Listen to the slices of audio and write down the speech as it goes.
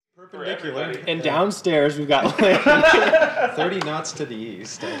perpendicular. And downstairs we've got like 30 knots to the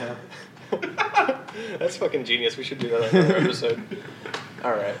east. That's fucking genius. We should do that on another episode.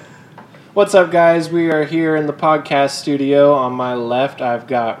 All right. What's up, guys? We are here in the podcast studio. On my left, I've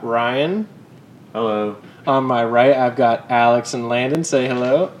got Ryan. Hello. On my right, I've got Alex and Landon. Say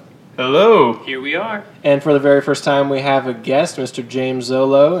hello. Hello. Here we are. And for the very first time, we have a guest, Mr. James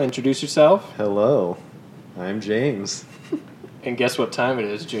Zollo. Introduce yourself. Hello. I'm James. And guess what time it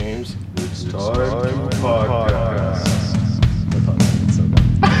is, James? It's time podcast.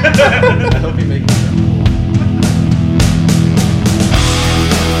 I hope you make it.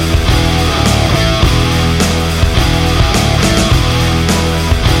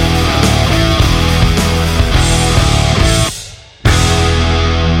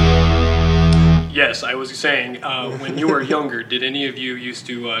 Yes, I was saying, when you were younger, did any of you used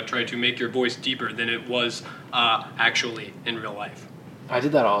to try to make your voice deeper than it was actually in real life? I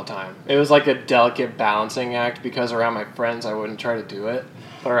did that all the time. It was like a delicate balancing act because around my friends I wouldn't try to do it,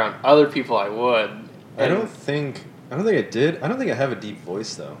 but around other people I would. I don't think I did. I don't think I have a deep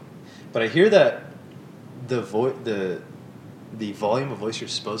voice though, but I hear that the volume of voice you're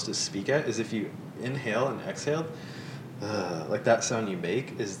supposed to speak at is if you inhale and exhale, like that sound you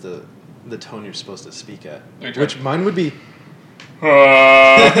make is the tone you're supposed to speak at. Which mine would be.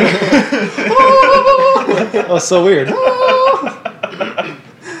 Oh, so weird.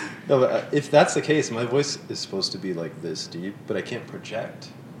 No, but if that's the case, my voice is supposed to be like this deep, but I can't project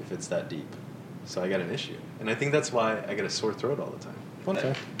if it's that deep. So I got an issue. And I think that's why I get a sore throat all the time. Fun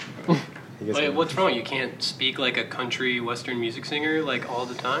fact. Wait, what's wrong? You can't speak like a country western music singer like all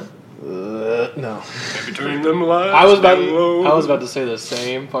the time? No. Maybe turning them lights I was about to say the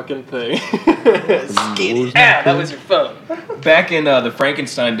same fucking thing. that was your phone. Back in the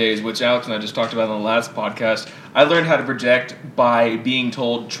Frankenstein days, which Alex and I just talked about on the last podcast, I learned how to project by being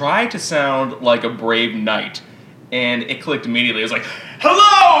told, try to sound like a brave knight. And it clicked immediately. It was like,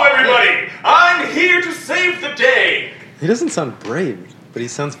 hello, everybody! I'm here to save the day! He doesn't sound brave, but he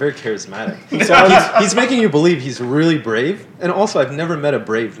sounds very charismatic. He's making you believe he's really brave. And also, I've never met a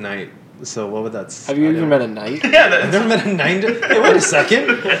brave knight. So what would that... Have you even met a knight? I've never met a knight. Hey, wait a second.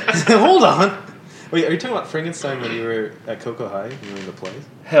 Hold on. Wait, are you talking about Frankenstein when you were at Cocoa High? You were in the plays?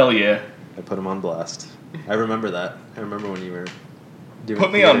 Hell yeah. I put him on blast. I remember that. I remember when you were doing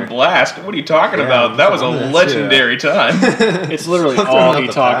Put me theater. on blast? What are you talking about? That was a that's legendary time. It's literally Stop throwing all out he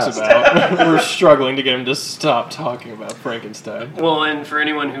the talks past. about. We're struggling to get him to stop talking about Frankenstein. Well, and for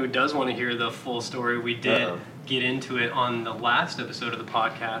anyone who does want to hear the full story, we did Uh-oh. get into it on the last episode of the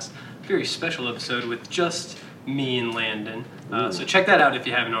podcast. A very special episode with just me and Landon. So check that out if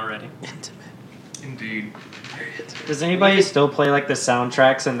you haven't already. Indeed. Does anybody still play like the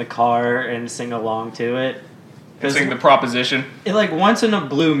soundtracks in the car and sing along to it? Sing the proposition. Like once in a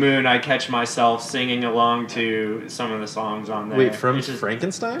blue moon, I catch myself singing along to some of the songs on there. Wait, from It's just-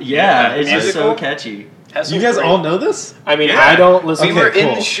 Frankenstein? Yeah, it's just Musical? so catchy. Has You some guys great- all know this? I mean, Yeah. I don't listen We to were in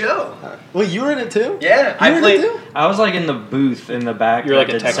cool. the show. Well, you were in it too? Yeah, You I were in played. it too? I was like in the booth in the back. You're that like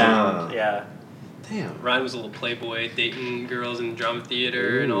a did tech- sound. Oh. Yeah. Damn. Ryan was a little playboy, dating girls in drama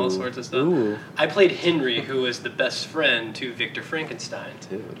theater and all Ooh. sorts of stuff. Ooh. I played Henry, who was the best friend to Victor Frankenstein.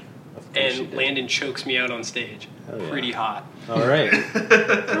 Dude. Of course you And did. Landon chokes me out on stage. Hell yeah. Pretty hot. All right.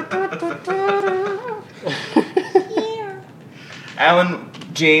 Alan,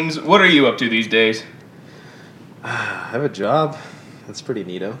 James, what are you up to these days? I have a job. That's pretty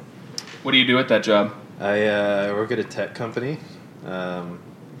neato. What do you do at that job? I work at a tech company,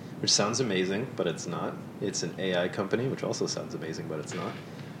 which sounds amazing, but it's not. It's an AI company, which also sounds amazing, but it's not.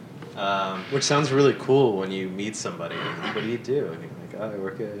 Which sounds really cool when you meet somebody. Like, what do you do? And you're like, oh, I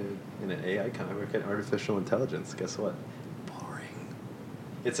work in an AI company. I work at artificial intelligence. Guess what? Boring.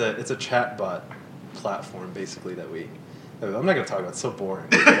 It's a chatbot platform, basically, that we... I'm not going to talk about it. It's so boring.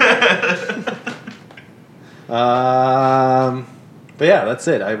 But yeah, that's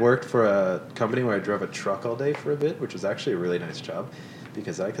it. I worked for a company where I drove a truck all day for a bit, which was actually a really nice job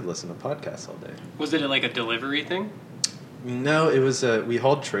because I could listen to podcasts all day. Was it like a delivery thing? No, it was we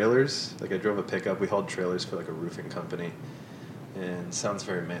hauled trailers. Like I drove a pickup. We hauled trailers for like a roofing company, and sounds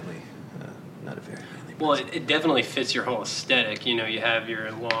very manly. Not a very manly. Well, it definitely fits your whole aesthetic. You know, you have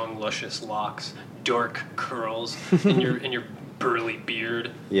your long, luscious locks, dark curls, and your burly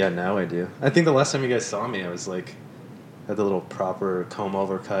beard. Yeah, now I do. I think the last time you guys saw me, I was like, had the little proper comb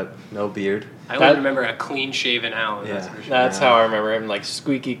over cut, no beard. I only remember a clean-shaven Alan. Yeah. That's for sure. That's how I remember him, like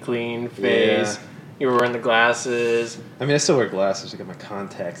squeaky clean face. Yeah. You were wearing the glasses. I mean, I still wear glasses. I got my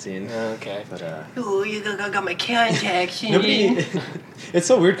contacts in. Okay. But Ooh, you got my contacts in. nobody. It's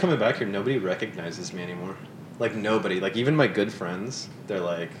so weird coming back here. Nobody recognizes me anymore. Like nobody. Like even my good friends. They're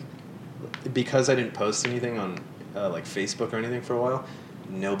like, because I didn't post anything on like Facebook or anything for a while,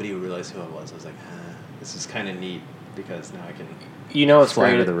 nobody would realize who I was. I was like, this is kind of neat because now I can You know what's fly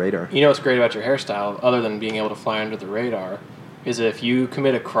great under the radar. You know what's great about your hairstyle, other than being able to fly under the radar, is that if you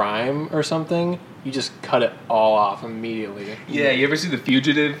commit a crime or something, you just cut it all off immediately. Yeah, you ever see The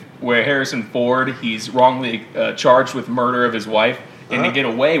Fugitive, where Harrison Ford, he's wrongly charged with murder of his wife, and to get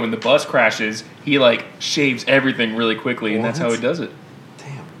away when the bus crashes, he like shaves everything really quickly, and that's how he does it.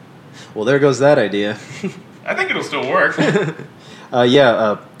 Damn. Well, there goes that idea. I think it'll still work.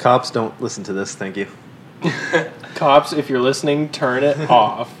 Cops, don't listen to this. Thank you. Cops, if you're listening, turn it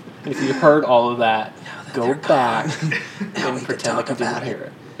off. If you heard all of that, go back and pretend like you didn't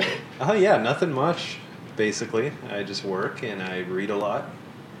hear it. Oh, yeah, nothing much, basically. I just work and I read a lot.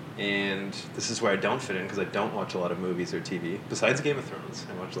 And this is where I don't fit in because I don't watch a lot of movies or TV. Besides Game of Thrones.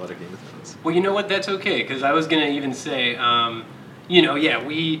 I watch a lot of Game of Thrones. Well, you know what? That's okay, because I was going to even say,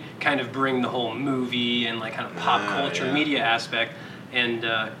 we kind of bring the whole movie and like kind of pop culture media aspect. And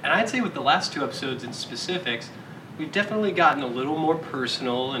I'd say with the last 2 episodes in specifics, we've definitely gotten a little more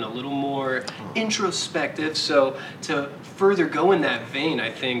personal and a little more introspective. So to further go in that vein, I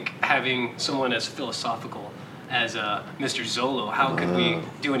think having someone as philosophical as Mr. Zollo, how could we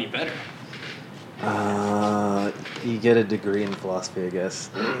do any better? You get a degree in philosophy, I guess.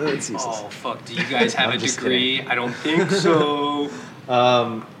 It's useless. Oh, fuck. Do you guys have I'm a just degree? kidding. I don't think so.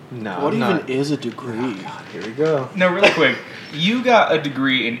 No. What I'm even not. is a degree? Here we go. No, really quick. You got a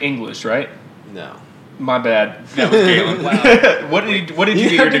degree in English, right? No. My bad. That was Galen. Wow. What did you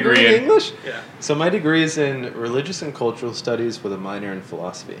get your degree in? English? Yeah. So my degree is in religious and cultural studies with a minor in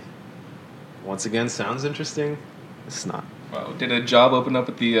philosophy. Once again, sounds interesting. It's not. Wow. Did a job open up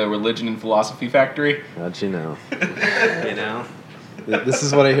at the religion and philosophy factory? How'd you know? This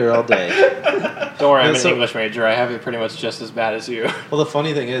is what I hear all day. Don't worry, I'm Yeah, an so- English major. I have it pretty much just as bad as you. Well, the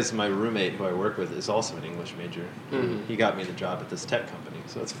funny thing is, my roommate who I work with is also an English major. Mhm. He got me the job at this tech company,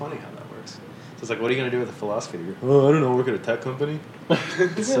 so it's funny how that works. So it's like, what are you going to do with a philosophy degree? Oh, I don't know, work at a tech company?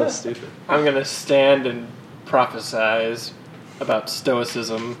 It's so stupid. I'm going to stand and prophesize about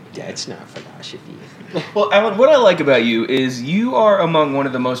stoicism. That's not philosophy. Well, Alan, what I like about you is you are among one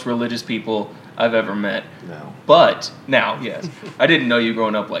of the most religious people I've ever met. No. But, now, yes, I didn't know you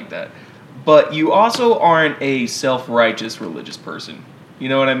growing up like that. But you also aren't a self-righteous religious person. You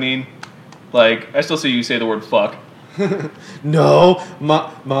know what I mean? Like, I still see you say the word fuck. No,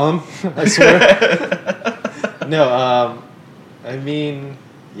 Mom, I swear. No, I mean,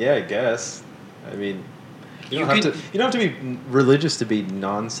 yeah, I guess. I mean, you don't have to be religious to be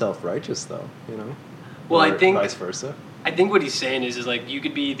non-self-righteous, though. You know. Well, Or I think vice versa. I think what he's saying is like you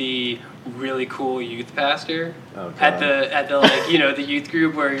could be the really cool youth pastor Oh, at God. the like the youth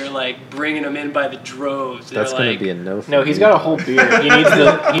group where you're like bringing them in by the droves. They're That's going like, to be a no. For No, he's me. got a whole beard.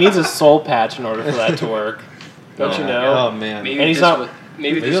 He needs a soul patch in order for that to work. Don't you know? Oh man. maybe And he's this not- was,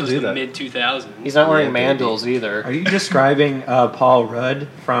 maybe Maybe this he'll was do the that. mid 2000s. He's not wearing Yeah, baby. mandals either, Are you describing Paul Rudd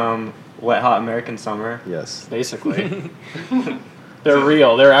from Wet Hot American Summer? Yes, basically. They're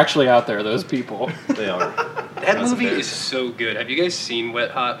real. They're actually out there, those people. they are. That Sounds movie is embarrassing. so good. Have you guys seen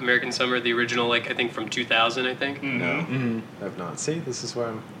Wet Hot American Summer, the original? Like I think from 2000, I think. No, Mm-hmm. I've not. See, this is where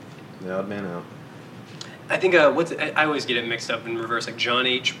I'm the odd man out. I think I always get it mixed up in reverse. Like John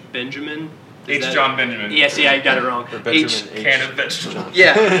H. Benjamin. Is H. that- John Benjamin. Yeah, see, I got it wrong. Or Benjamin H. H. Can of vegetables.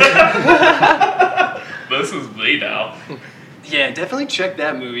 Yeah. This is me now. Yeah, definitely check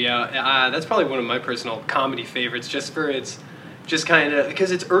that movie out. That's probably one of my personal comedy favorites, just for its, just kind of because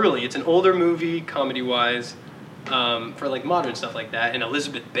it's early. It's an older movie, comedy wise, for like modern stuff like that. And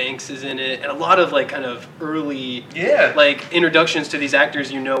Elizabeth Banks is in it, and a lot of like kind of early, Yeah. like introductions to these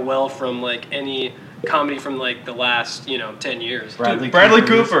actors you know well from like any comedy from like the last 10 years. Bradley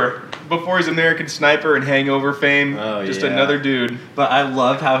Cooper, before his American Sniper and Hangover fame, Oh, just yeah. another dude. But I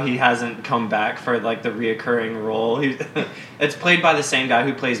love how he hasn't come back for like the reoccurring role. It's played by the same guy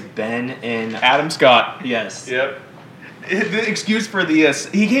who plays Ben in. Adam Scott. Yes. Yep. The excuse for the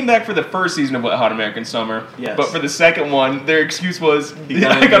he came back for the first season of Wet Hot American Summer, Yes. but for the second one, their excuse was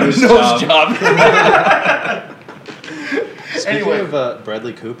got I a got a nose nose job." job. Speaking Anyway. of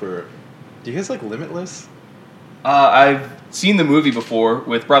Bradley Cooper, do you guys like Limitless? I've seen the movie before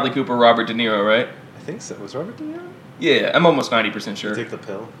with Bradley Cooper, Robert De Niro, right? I think so. Was Robert De Niro? Yeah, I'm almost 90% sure. Take the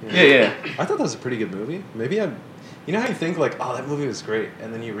pill. Yeah. I thought that was a pretty good movie. Maybe you know how you think like, oh, that movie was great,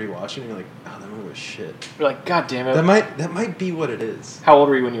 and then you rewatch it and you're like, oh, that movie was shit. You're like, God damn it. That might be what it is. How old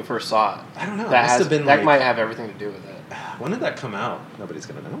were you when you first saw it? I don't know. It That must have been that like, might have everything to do with it. when did that come out? Nobody's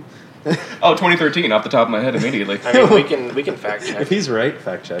gonna know. Oh, 2013, off the top of my head immediately. I mean, we can fact check. If he's right,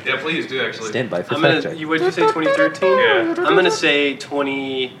 fact check. Yeah, please do actually. Stand by for I'm fact gonna. check. What did you say? 2013. Yeah. I'm gonna say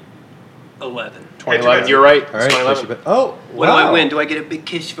 20. 2011. 2011. You're right. All right. 2011. Oh, What do I win? Do I get a big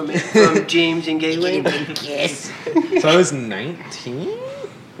kiss from James and Galen? So I was 19?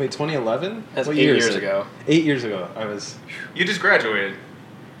 Wait, 2011? That's What 8 year years is it? ago. 8 years ago. You just graduated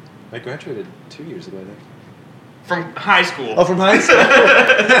I graduated 2 years ago, I think. from high school. Oh, from high school?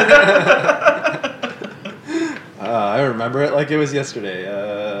 I remember it like it was yesterday.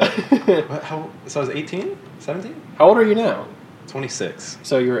 So I was 18? 17? How old are you now? 26.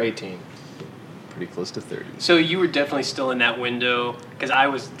 So you were 18. Pretty close to 30. So you were definitely still in that window, because I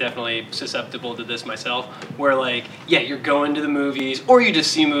was definitely susceptible to this myself, where like, yeah, you're going to the movies, or you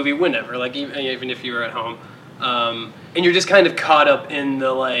just see a movie whenever, like even if you were at home, and you're just kind of caught up in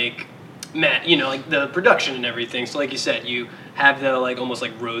the like, like the production and everything. So like you said, you have the like almost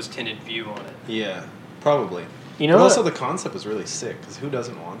like rose-tinted view on it. Yeah, probably. You know but what? also the concept was really sick, because who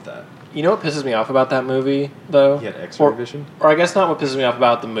doesn't want that? You know what pisses me off about that movie, though? He had X-ray vision? Or I guess not what pisses me off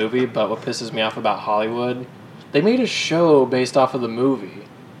about the movie, but what pisses me off about Hollywood. They made a show based off of the movie.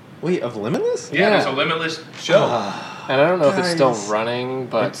 Wait, of Limitless? Yeah, Yeah. there's a Limitless show. And I don't know if it's still Guys. running,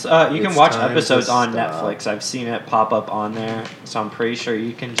 but It's, you can It's watch time episodes to on stop. Netflix. I've seen it pop up on there, so I'm pretty sure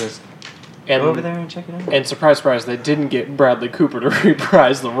you can just and, go over there and check it out. And surprise, surprise, they didn't get Bradley Cooper to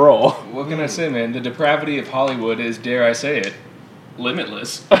reprise the role. What can I say, man? The depravity of Hollywood is, dare I say it,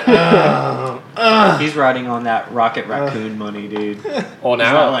 limitless. He's riding on that Rocket Raccoon money, dude. He's Well,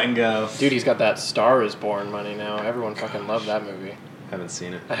 not now, letting go. dude, he's got that Star is Born money now. Everyone fucking loved that movie. Haven't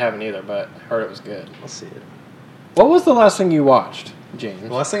seen it. I haven't either, but I heard it was good. I'll see it. What was the last thing you watched, James?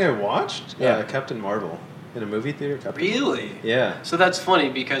 The last thing I watched? Yeah. Captain Marvel. In a movie theater? Captain Really? Marvel. Yeah. So that's funny,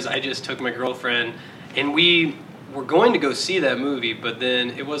 because I just took my girlfriend, and we were going to go see that movie, but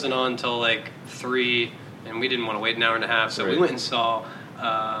then it wasn't on until like 3, and we didn't want to wait an hour and a half, so we Right. went and saw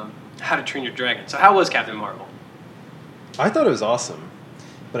How to Train Your Dragon. So how was Captain Marvel? I thought it was awesome.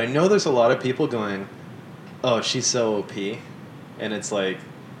 But I know there's a lot of people going, oh, she's so OP. And it's like,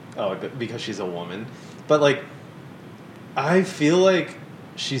 oh, because she's a woman. But like, I feel like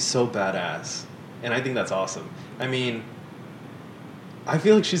she's so badass. And I think that's awesome. I mean, I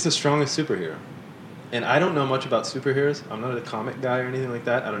feel like she's the strongest superhero. And I don't know much about superheroes. I'm not a comic guy or anything like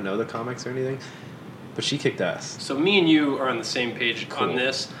that. I don't know the comics or anything. But she kicked ass. So me and you are on the same page Cool. on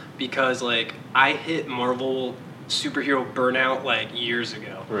this, because like I hit Marvel superhero burnout like years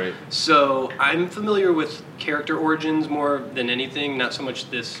ago. Right. So I'm familiar with character origins more than anything, not so much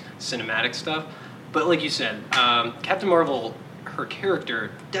this cinematic stuff. But like you said, Captain Marvel, her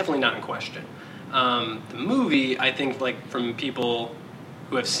character, definitely not in question. The movie, I think, like from people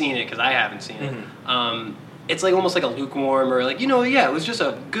who have seen it, because I haven't seen it, it's like almost like a lukewarm, or like, yeah, it was just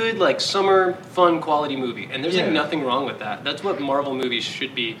a good like summer fun quality movie, and there's Yeah. like nothing wrong with that. That's what Marvel movies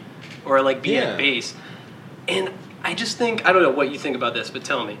should be, or like be Yeah. at base. And I just think, I don't know what you think about this, but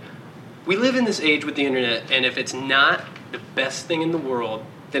tell me, we live in this age with the internet, and if it's not the best thing in the world,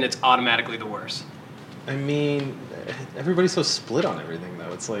 then it's automatically the worst. I mean, everybody's so split on everything,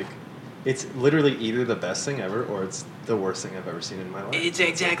 though. It's like, it's literally either the best thing ever or it's the worst thing I've ever seen in my life. It's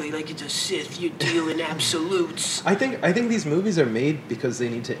exactly like it's a Sith. You deal in absolutes. I think these movies are made because they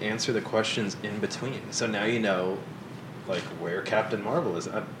need to answer the questions in between. So now you know, like, where Captain Marvel is.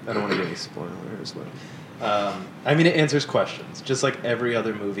 I don't want to give any spoilers, but I mean, it answers questions, just like every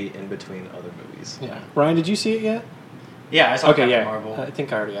other movie in between other movies. Yeah. Ryan, did you see it yet? Yeah, I saw Okay, Captain yeah. Marvel. I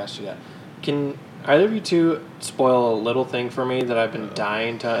think I already asked you that. Can either of you two spoil a little thing for me that I've been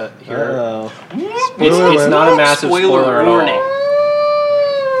dying to hear? Oh. It's not a massive spoiler at warning. all.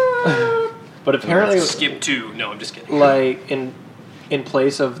 But apparently, Skip 2. No, I'm just kidding. like in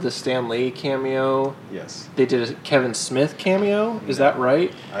place of the Stan Lee cameo, Yes. they did a Kevin Smith cameo. Is that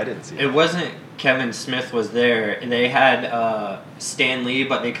right? I didn't see it. It wasn't Kevin Smith was there. They had Stan Lee,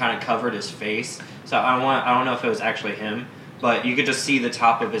 but they kind of covered his face. So I don't know if it was actually him, but you could just see the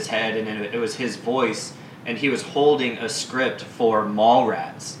top of his head, and it was his voice, and he was holding a script for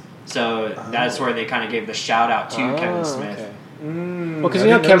Mallrats. So that's where they kind of gave the shout out to Kevin Smith. Okay. Mm, Well, because I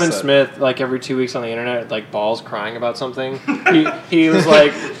you know didn't Kevin notice that. Smith, like every 2 weeks on the internet, like balls crying about something. he was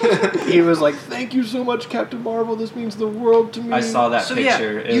like, "Thank you so much, Captain Marvel. This means the world to me." I saw that So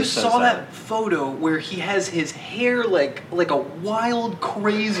picture. yeah, It you was so saw sad. that photo where he has his hair like a wild,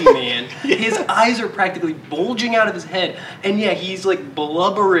 crazy man. His eyes are practically bulging out of his head, and yeah, he's like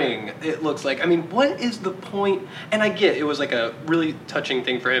blubbering. It looks like. I mean, what is the point? And I get it was like a really touching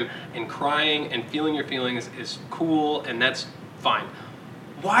thing for him, and crying and feeling your feelings is cool, and that's fine.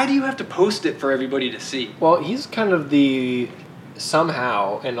 Why do you have to post it for everybody to see? Well, he's kind of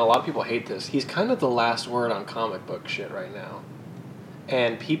somehow, and a lot of people hate this, he's kind of the last word on comic book shit right now.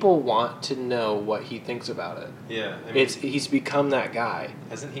 and people want to know what he thinks about it. Yeah, I mean, He's become that guy.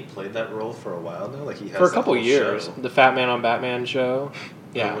 hasn't he played that role for a while now? Like he has For a that couple whole years. show. The Fat Man on Batman show.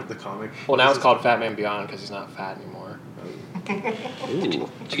 Yeah. With the comic. Well, now it's called Fat Man Beyond because he's not fat anymore. Ooh, Did you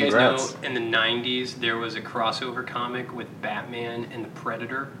guys congrats. know in the 90s there was a crossover comic with Batman and the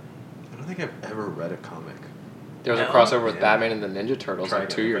Predator? I don't think I've ever read a comic. There was a No? crossover with Yeah. Batman and the Ninja Turtles like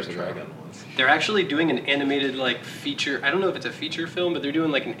 2 years ago. Trigun once. They're actually doing an animated like feature. I don't know if it's a feature film, but they're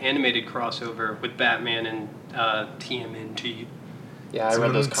doing like an animated crossover with Batman and TMNT. Yeah, I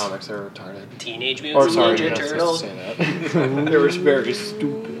read those Someone's- comics. They're retarded. Teenage Or Mutant sorry, Ninja you're not supposed Turtles. to say that. They were very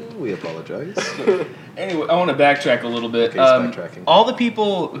stupid. We apologize. Anyway, I want to backtrack a little bit. Okay, he's backtracking. All the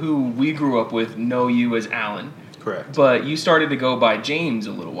people who we grew up with know you as Alan, Correct. but you started to go by James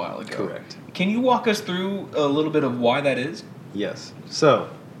a little while ago. Correct. Can you walk us through a little bit of why that is? Yes. So,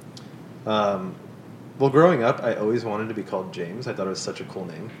 well, growing up, I always wanted to be called James. I thought it was such a cool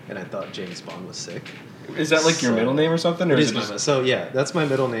name, and I thought James Bond was sick. Is that like your So- middle name or something? Or It is is it my just... so yeah, that's my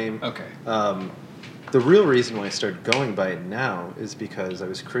middle name. Okay. The real reason why I started going by it now is because I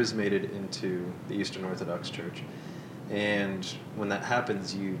was chrismated into the Eastern Orthodox Church. And when that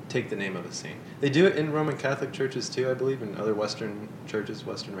happens, you take the name of a saint. They do it in Roman Catholic churches too, I believe, and other Western churches,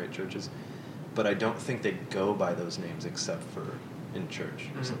 Western Rite churches. But I don't think they go by those names except for in church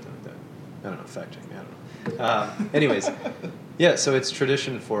or something like that. I don't know, fact check me, I don't know. Anyways, yeah, so it's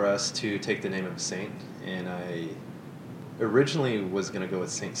tradition for us to take the name of a saint. And I originally was going to go with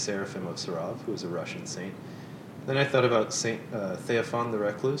Saint Seraphim of Sarov, who was a Russian saint. Then I thought about Saint Theophan the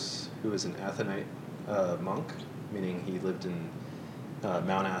Recluse, who was an Athonite monk, meaning he lived in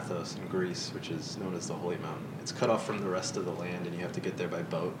Mount Athos in Greece, which is known as the Holy Mountain. It's cut off from the rest of the land, and you have to get there by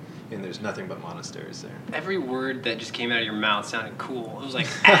boat, and there's nothing but monasteries there. Every word that just came out of your mouth sounded cool. It was like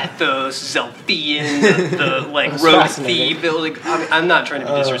Athos, Zelfian, the like That's road fascinating. thief. It was like, I'm not trying to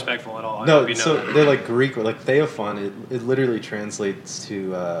be disrespectful at all. I No, hope you know so that. they're like Greek, like Theophan, it literally translates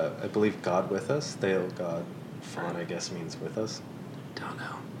to, I believe, God with us. Theo, God. Phon, I guess, means with us. Don't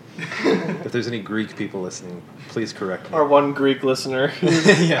know. If there's any Greek people listening, please correct me. Our one Greek listener.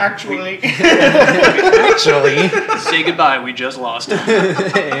 Yeah. Actually. Actually. Say goodbye. We just lost him.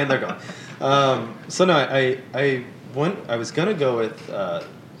 And they're gone. So no, I was gonna go with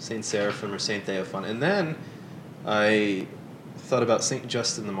Saint Seraphim or Saint Theophan, and then I thought about Saint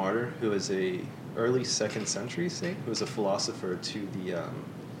Justin the Martyr, who is a early 2nd century saint, who was a philosopher to the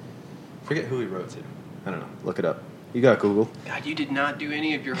forget who he wrote to. I don't know. Look it up. You got Google. God, you did not do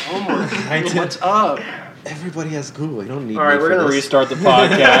any of your homework. I did. What's up? Everybody has Google. You don't need. All right, me we're for going to this. restart the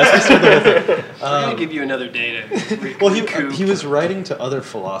podcast. We're gonna give you another day to Well, recoup. he was writing to other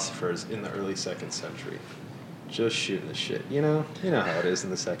philosophers in the early 2nd century, just shooting the shit. You know how it is in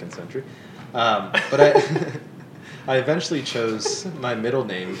the 2nd century. But I eventually chose my middle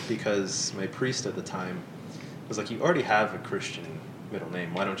name because my priest at the time was like, "You already have a Christian middle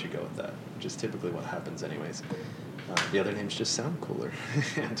name. Why don't you go with that?" Which is typically what happens, anyways. The other names just sound cooler.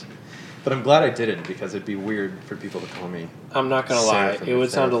 But I'm glad I didn't because it'd be weird for people to call me. I'm not going to lie. Seraphim It or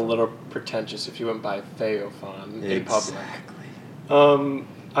would sound a Theophan. little pretentious if you went by Theophan in public. Exactly.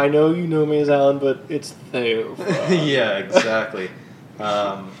 I know you know me as Alan, but it's Theophan. Yeah, exactly.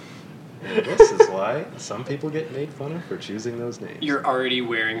 And this is why some people get made fun of for choosing those names. You're already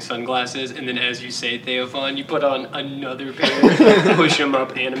wearing sunglasses, and then as you say Theophan, you put on another pair, push them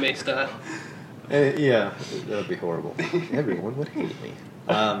up anime style. Yeah, that would be horrible. Everyone would hate me.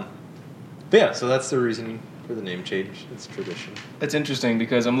 But yeah, so that's the reason for the name change. It's tradition. That's interesting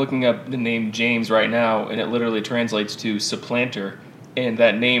because I'm looking up the name James right now, and it literally translates to supplanter, and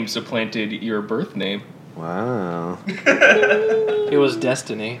that name supplanted your birth name. Wow. It was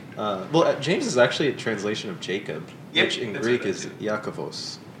destiny. Well, James is actually a translation of Jacob, Yep, which in that's Greek what is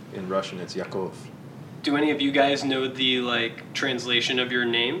Yakovos. In Russian, it's Yakov. Do any of you guys know the translation of your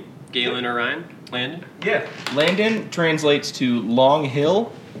name, Galen or Ryan? Landon? Yeah. Landon translates to long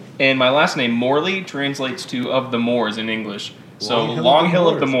hill, and my last name, Morley, translates to of the moors in English. So long hill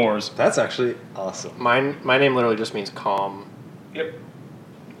of the moors. That's actually awesome. My name literally just means calm. Yep.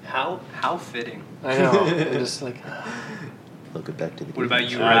 How fitting. I know. I'm just like, Welcome back to the What about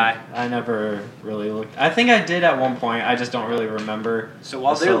you, game. Rye? I never really looked. I think I did at one point. I just don't really remember. So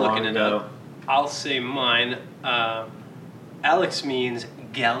while It's they're so long looking it ago. up, I'll say mine. Alex means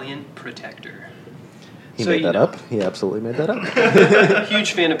gallant protector. He So, made you that know. up. He absolutely made that up.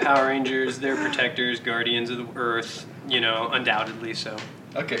 Huge fan of Power Rangers. They're protectors, guardians of the earth, undoubtedly so.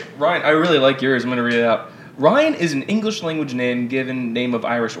 Okay, Ryan, I really like yours. I'm going to read it out. Ryan is an English language name of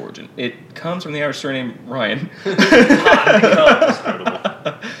Irish origin. It comes from the Irish surname Ryan.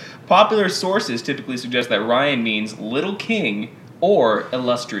 Popular sources typically suggest that Ryan means little king or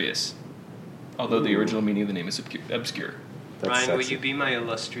illustrious. Although the original meaning of the name is obscure. That's Ryan, will sexy. you be my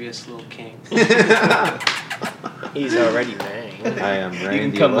illustrious little king? He's already mine. I am You Ryan,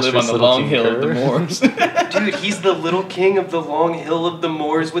 can the come live on illustrious the little long King hill of the Kerr. moors. Dude, he's the little king of the long hill of the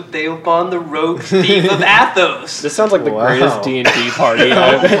moors with Theophon the rogue thief of Athos. This sounds like the Wow. greatest D&D party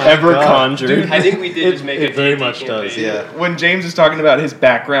I've Oh my ever God. conjured. Dude, I think we did just make It a very D&D much does, campaign. yeah. When James was talking about his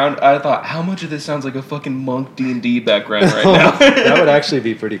background, I thought, how much of this sounds like a fucking monk D&D background right now? That would actually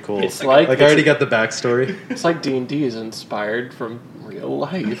be pretty cool. It's like- I already got the backstory. It's like D&D is inspired from real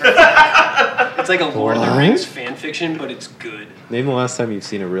life. It's like a Lord of the What? Rings fan fiction, but it's good. Name the last time you've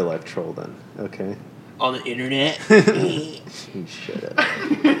seen a real life troll then. Okay. On the internet. You shut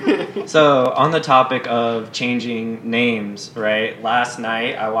up. So, on the topic of changing names, right? Last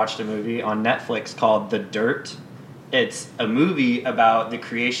night I watched a movie on Netflix called The Dirt. It's a movie about the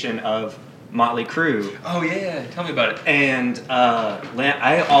creation of Motley Crue. Oh, yeah. Tell me about it. And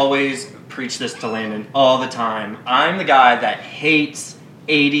I always preach this to Landon all the time. I'm the guy that hates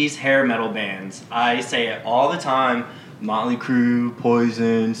 80s hair metal bands. I say it all the time. Motley Crue,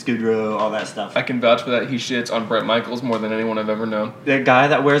 Poison, Skid Row, all that stuff. I can vouch for that. He shits on Bret Michaels more than anyone I've ever known. The guy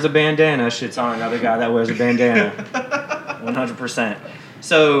that wears a bandana shits on another guy that wears a bandana. 100%.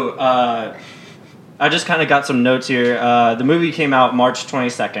 So, I just kind of got some notes here. The movie came out March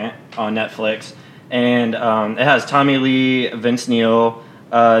 22nd on Netflix, and it has Tommy Lee, Vince Neil,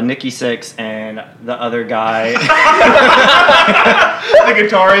 Nikki Sixx, and the other guy. The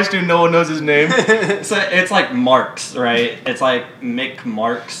guitarist who no one knows his name. So it's like Marks, right? It's like Mick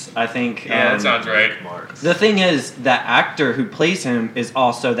Marks, I think. Yeah, that sounds right. The thing is, the actor who plays him is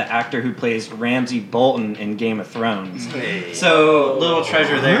also the actor who plays Ramsay Bolton in Game of Thrones. Hey. So, little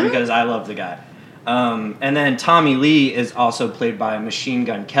treasure there because I love the guy. And then Tommy Lee is also played by Machine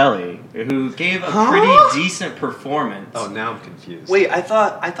Gun Kelly, who gave a pretty decent performance. Oh, now I'm confused. Wait, I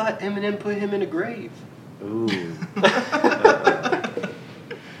thought Eminem put him in a grave. Ooh.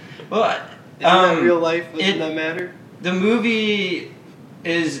 Well, Isn't that real life? Doesn't it- that matter? the movie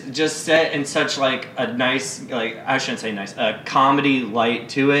is just set in such like a nice, like I shouldn't say nice, a comedy light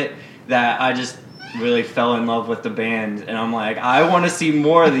to it that I just really fell in love with the band, and I'm like, I want to see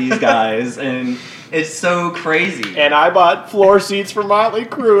more of these guys, and it's so crazy. And I bought floor seats for Motley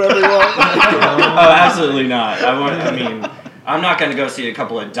Crue, everyone. Oh, absolutely not. I mean, I'm not going to go see a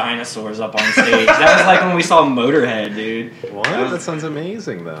couple of dinosaurs up on stage. That was like when we saw Motorhead, dude. What? That sounds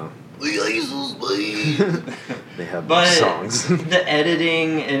amazing, though. They have But songs. the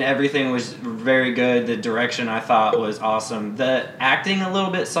editing and everything was very good. The direction I thought was awesome. The acting a little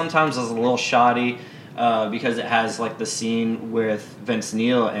bit sometimes was a little shoddy because it has like the scene with Vince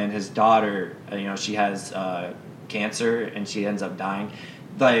Neil and his daughter. She has cancer and she ends up dying.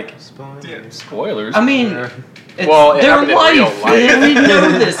 Like, Spoilers. I mean, it's Well, it their happened in real life. life. We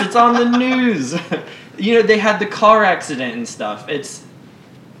know this. It's on the news. They had the car accident and stuff. It's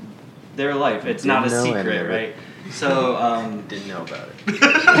their life. It's not a Didn't know any secret, of it. right? So, Didn't know about it.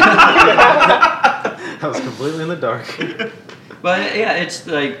 I was completely in the dark. but yeah, it's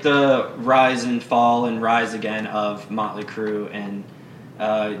like the rise and fall and rise again of Motley Crue, and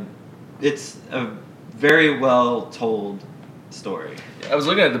it's a very well told story. I was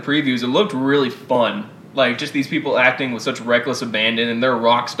looking at the previews. It looked really fun. Like, just these people acting with such reckless abandon, and they're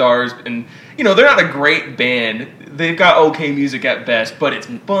rock stars, and, they're not a great band. They've got okay music at best, but it's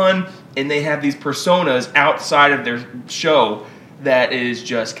fun, and they have these personas outside of their show that is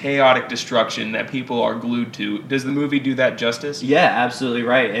just chaotic destruction that people are glued to. Does the movie do that justice? Yeah, absolutely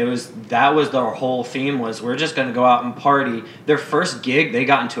right. That was their whole theme was we're just going to go out and party. Their first gig, they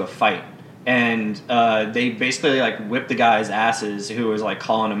got into a fight, and they basically like whipped the guy's asses who was like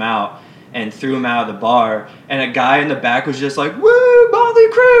calling him out and threw him out of the bar. And a guy in the back was just like, "Woo, Motley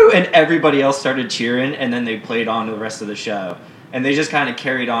Crue!" And everybody else started cheering, and then they played on to the rest of the show. And they just kind of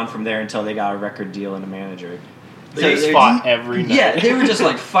carried on from there until they got a record deal and a manager. They So fought every night. Yeah, they were just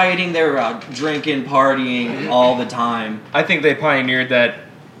like fighting. They were out drinking, partying all the time. I think they pioneered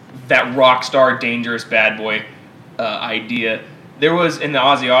that rock star, dangerous bad boy idea. There was, in the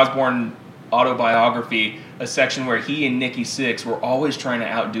Ozzy Osbourne autobiography, a section where he and Nikki Sixx were always trying to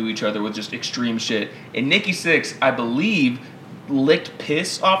outdo each other with just extreme shit. And Nikki Sixx, I believe, licked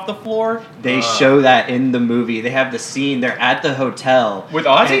piss off the floor. They show that in the movie. They have the scene. They're at the hotel With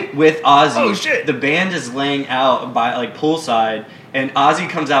Ozzy? and- with Ozzy. Oh, shit. The band is laying out by like poolside, and Ozzy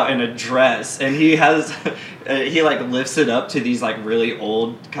comes out in a dress, and he has he like lifts it up to these like really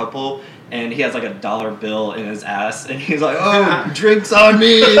old couple. And he has like a dollar bill in his ass, and he's like, "Oh, drinks on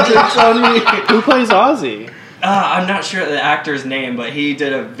me, drinks on me." Who plays Ozzy? I'm not sure the actor's name, but he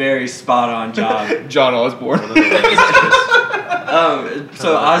did a very spot on job. John Osborne.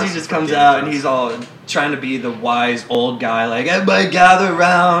 So Ozzy just comes out and he's all trying to be the wise old guy, like, everybody gather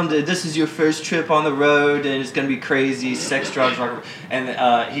around, this is your first trip on the road, and it's going to be crazy, sex, drugs, rock and roll.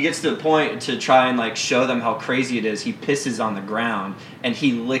 And he gets to the point to try and, like, show them how crazy it is. He pisses on the ground, and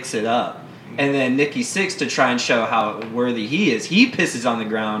he licks it up. And then Nikki Sixx, to try and show how worthy he is, he pisses on the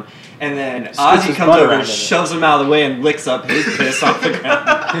ground, and then Ozzy comes over and shoves him out of the way and licks up his piss off the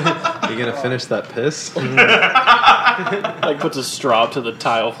ground. You gonna finish that piss? Like puts a straw to the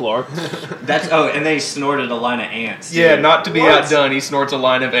tile floor. And then he snorted a line of ants. Yeah, dude. not to be outdone, he snorts a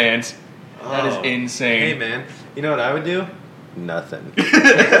line of ants. That is Oh. insane. Hey man, you know what I would do? Nothing.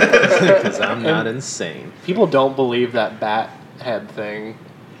 Because I'm not insane. People don't believe that bat head thing.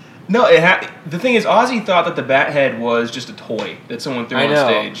 No, the thing is, Ozzy thought that the bat head was just a toy that someone threw on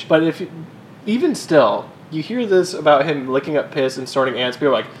stage. But even still, you hear this about him licking up piss and snorting ants. People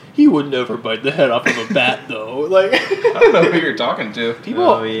are like, he would never bite the head off of a bat, though. Like, I don't know who you're talking to.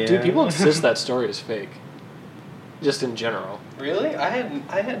 people, dude, people insist that story is fake. Just in general. Really? I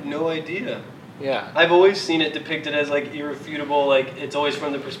had no idea. Yeah. I've always seen it depicted as like irrefutable. Like it's always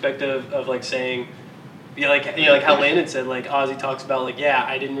from the perspective of like saying, like how Landon said. Like Ozzy talks about like, yeah,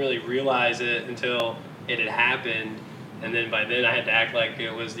 I didn't really realize it until it had happened, and then by then I had to act like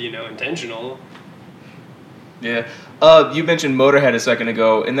it was intentional. Yeah. You mentioned Motorhead a second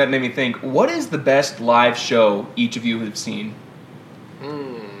ago, and that made me think, what is the best live show each of you have seen?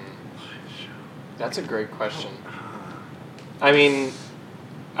 That's a great question. I mean,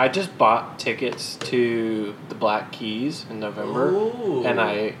 I just bought tickets to the Black Keys in November, Ooh. and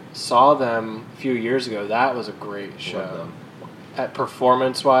I saw them a few years ago. That was a great show. Love them. At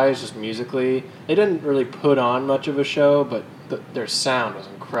performance-wise, just musically, they didn't really put on much of a show, but their sound was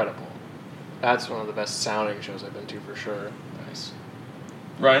incredible. That's one of the best sounding shows I've been to for sure. Nice.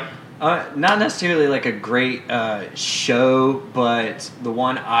 Ryan? Not necessarily like a great show, but the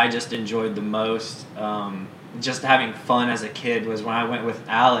one I just enjoyed the most, just having fun as a kid, was when I went with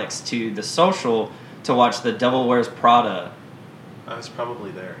Alex to the Social to watch The Devil Wears Prada. I was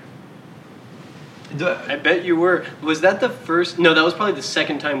probably there. I bet you were. Was that the first? No, that was probably the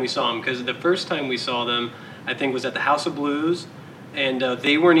second time we saw them, because the first time we saw them, I think, was at the House of Blues, and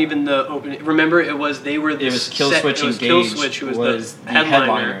they weren't even the opening. Remember, it was Killswitch Engage. Killswitch who was the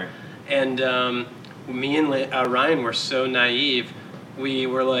headliner. headliner. And me and Ryan were so naive. We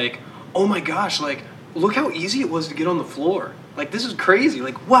were like, oh my gosh, like, look how easy it was to get on the floor. Like, this is crazy.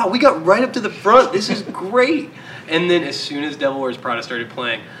 Like, wow, we got right up to the front. This is great. And then as soon as Devil Wears Prada started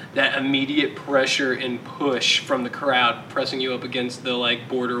playing, that immediate pressure and push from the crowd, pressing you up against the, like,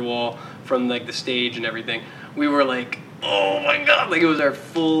 border wall from, like, the stage and everything, we were like, oh my God. Like, it was our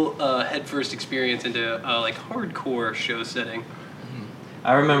full head-first experience into, like, hardcore show setting.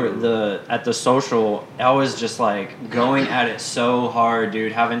 I remember at the Social, I was just like going at it so hard,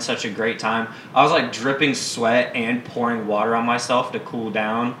 dude, having such a great time. I was like dripping sweat and pouring water on myself to cool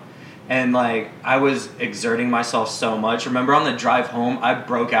down. And like I was exerting myself so much. Remember on the drive home, I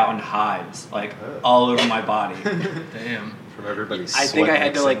broke out in hives, like all over my body. Damn. From everybody's I think I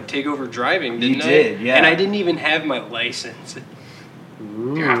had to, mixing. like, take over driving, didn't You I? did, yeah. And I didn't even have my license.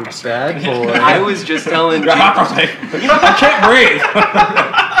 Ooh, bad boy. I was just telling I can't breathe.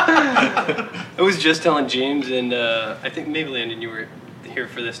 I was just telling James and I think maybe Landon, you were here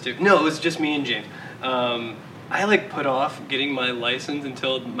for this too. No, it was just me and James. I like put off getting my license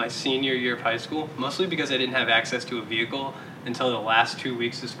until my senior year of high school, mostly because I didn't have access to a vehicle until the last 2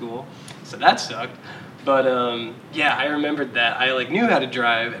 weeks of school. So that sucked. But yeah, I remembered that I like knew how to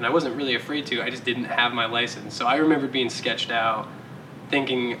drive and I wasn't really afraid to. I just didn't have my license. So I remembered being sketched out,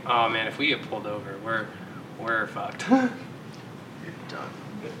 thinking, oh man, if we get pulled over, we're fucked. I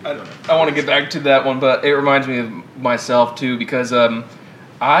want to get back to that one, but it reminds me of myself too, because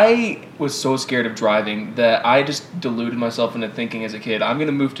I was so scared of driving that I just deluded myself into thinking as a kid, I'm going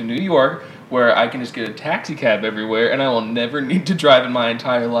to move to New York where I can just get a taxi cab everywhere and I will never need to drive in my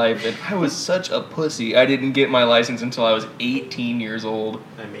entire life. And I was such a pussy. I didn't get my license until I was 18 years old.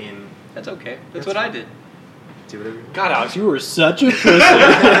 I mean, That's okay. That's what I did. do whatever you want. God, Alex, you were such a pussy.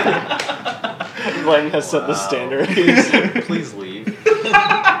 Glenn has set the standard. Please leave.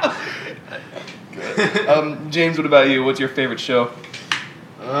 James, what about you? What's your favorite show?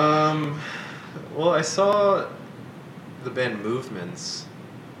 Well, I saw the band Movements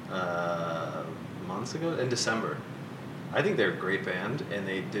months ago in December. I think they're a great band, and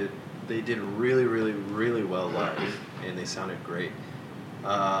they did really, really, really well live, and they sounded great.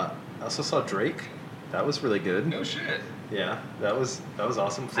 I also saw Drake. That was really good. No shit. Yeah, that was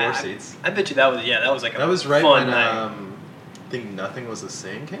awesome. Floor seats. I bet you that was like a That was right fun when night. I think Nothing Was the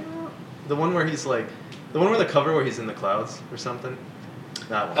Same came out. The one where he's like The one with the cover where he's in the clouds or something.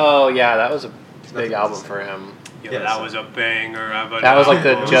 That one. Oh yeah, that was a big Nothing album else to for say. him. Yo, Yeah, that so- was a banger. That was like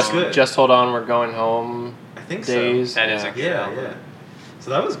the Oh, just good. just hold on, we're going home I think days. so. That is a yeah. good Yeah, album. yeah. So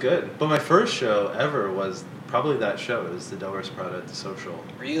that was good. But my first show ever was probably that show. It was the Del Rey's Prada at the Social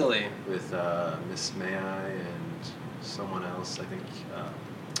Really? with Miss May I and someone else. I think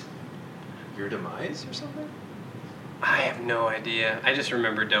Your Demise or something. I have no idea. I just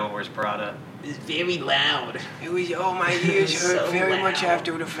remember Delaware's Prada. It's very loud. It was, oh, my ears hurt So very much loud.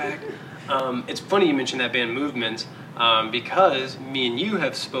 after the fact. It's funny you mentioned that band Movements because me and you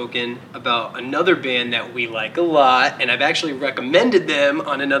have spoken about another band that we like a lot, and I've actually recommended them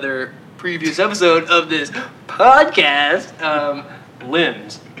on another previous episode of this podcast,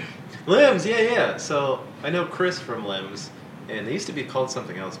 Limbs. Limbs, yeah. So I know Chris from Limbs, and they used to be called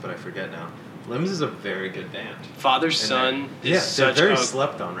something else, but I forget now. Limbs is a very good band. Father And Son they're- is they're such very a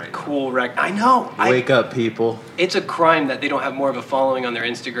slept on right now. cool record. I know. Wake up, people. It's a crime that they don't have more of a following on their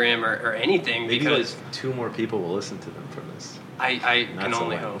Instagram or anything Maybe because like 2 more people will listen to them from this. I can That's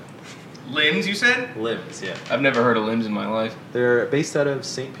only a lot. hope. Limbs, you said? Limbs, yeah. I've never heard of Limbs in my life. They're based out of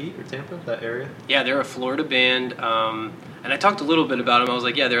St. Pete or Tampa, that area. Yeah, they're a Florida band, and I talked a little bit about them. I was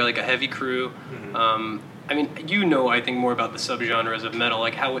like, yeah, they're like a heavy crew. I mean, I think more about the subgenres of metal.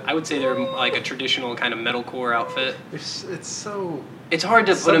 Like how I would say they're like a traditional kind of metalcore outfit. It's so. It's hard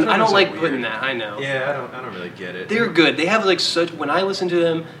to put them. I Subgenres don't are like weird. putting that. I know. Yeah, I don't really get it. They're good. They have like such. When I listen to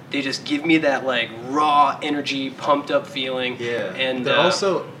them, they just give me that like raw energy, pumped up feeling. Yeah, and they're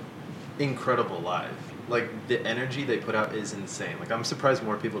also incredible live. Like the energy they put out is insane. Like I'm surprised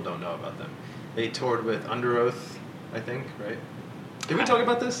more people don't know about them. They toured with Under Oath, I think, right? Did we talk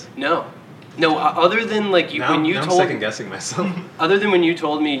about this? no. Other than like Now, when you now I'm told second guessing myself. Other than when you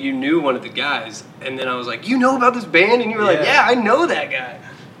told me you knew one of the guys, and then I was like, you know about this band? And you were like, yeah, I know that guy.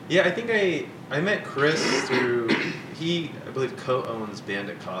 Yeah, I think I met Chris through he I believe co-owns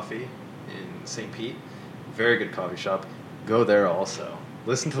Bandit Coffee in St. Pete. Very good coffee shop. Go there also.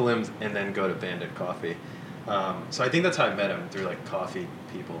 Listen to Limbs and then go to Bandit Coffee. So I think that's how I met him, through like coffee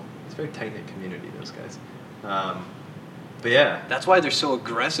people. It's a very tight knit community, those guys. But yeah, That's why they're so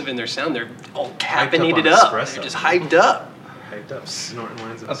aggressive in their sound. They're all Hyped caffeinated up up. on espresso. They're just hyped up. hyped up, snorting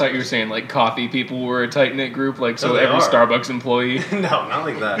lines of. I thought you were saying like coffee people were a tight knit group, like so No, they every are. Starbucks employee. No, not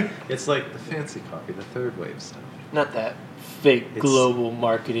like that. It's like the fancy coffee, the third wave stuff. Not that fake It's- global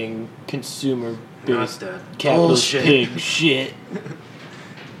marketing consumer based Not that capitalist bullshit. pig shit.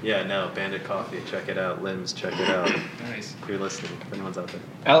 Yeah, no, Bandit Coffee. Check it out. Limbs, check it out. Nice. If you're listening, if anyone's out there.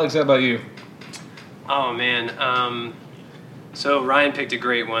 Alex, how about you? Oh man. So Ryan picked a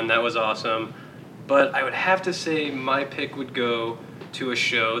great one. That was awesome. But I would have to say my pick would go to a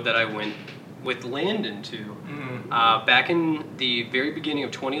show that I went with Landon to. Back in the very beginning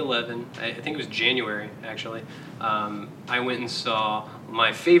of 2011, I think it was January actually, I went and saw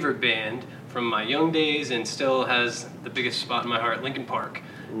my favorite band from my young days and still has the biggest spot in my heart, Linkin Park.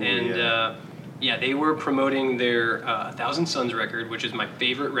 Ooh, And yeah. they were promoting their 1,000 Suns record, which is my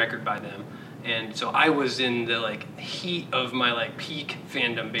favorite record by them. And so I was in the like heat of my like peak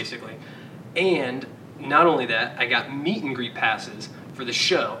fandom basically. And not only that, I got meet and greet passes for the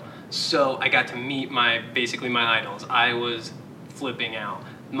show. So I got to meet my idols. I was flipping out.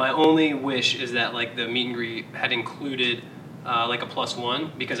 My only wish is that like the meet and greet had included like a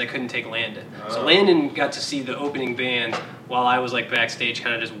 +1 because I couldn't take Landon. So Oh. Landon got to see the opening band while I was like backstage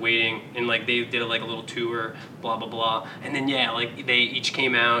kind of just waiting, and like they did like a little tour, blah blah blah. And then like they each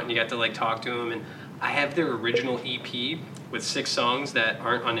came out and you got to like talk to them, and I have their original EP with 6 songs that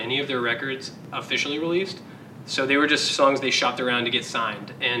aren't on any of their records officially released. So they were just songs they shopped around to get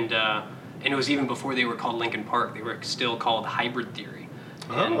signed, and it was even before they were called Linkin Park. They were still called Hybrid Theory.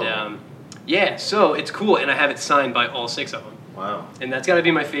 And yeah, so it's cool, and I have it signed by all 6 of them. Wow. And that's got to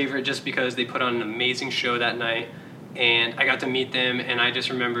be my favorite just because they put on an amazing show that night, and I got to meet them, and I just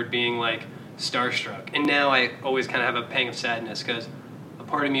remembered being like starstruck. And now I always kind of have a pang of sadness because a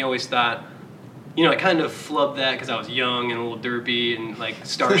part of me always thought, I kind of flubbed that because I was young and a little derpy and like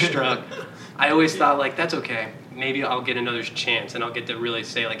starstruck. I always thought like, that's okay. Maybe I'll get another chance and I'll get to really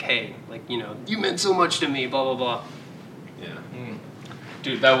say like, hey, like, you meant so much to me, blah, blah, blah. Yeah.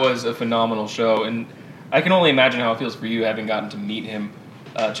 Dude, that was a phenomenal show, and I can only imagine how it feels for you having gotten to meet him,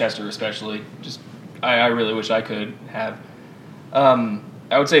 Chester especially. I really wish I could have.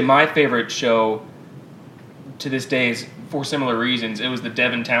 I would say my favorite show to this day is for similar reasons. It was the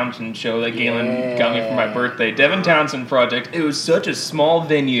Devin Townsend show that Galen got me for my birthday. Devin Townsend Project. It was such a small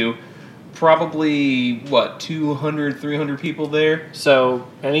venue, probably 200, 300 people there. So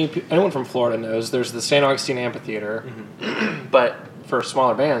anyone from Florida knows there's the St. Augustine Amphitheater, but for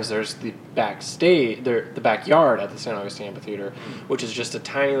smaller bands, there's the backstage, the backyard at the St. Augustine Amphitheater, which is just a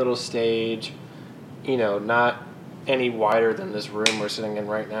tiny little stage, not any wider than this room we're sitting in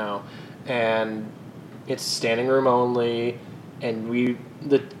right now, and it's standing room only. And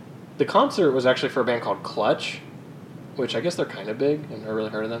the concert was actually for a band called Clutch, which I guess they're kind of big. I've never really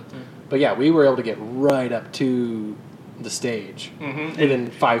heard of them, but yeah, we were able to get right up to the stage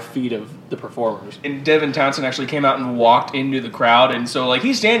within 5 feet of the performers. And Devin Townsend actually came out and walked into the crowd, and so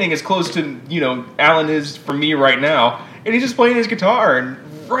he's standing as close to Alan is from me right now, and he's just playing his guitar and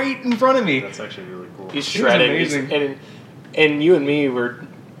right in front of me. That's actually really cool. He's shredding. Amazing. And you and me were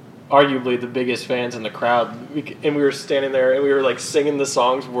arguably the biggest fans in the crowd, and we were standing there and we were singing the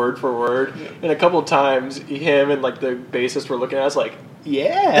songs word for word. And a couple of times, him and the bassist were looking at us like,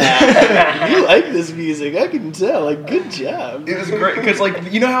 "Yeah, you like this music. I can tell. Good job." It was great because,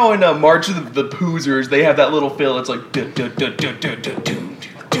 you know how in March of the Poozers they have that little fill. It's like,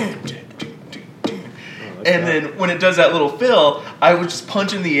 and then when it does that little fill, I was just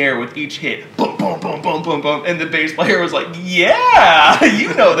punching the air with each hit, boom, boom, boom, boom, boom, boom, and the bass player was like, "Yeah,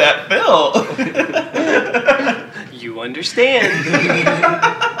 you know that fill." You understand.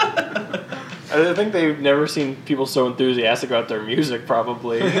 I think they've never seen people so enthusiastic about their music,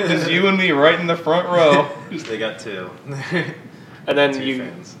 probably. Just you and me right in the front row. They got two. And then Two you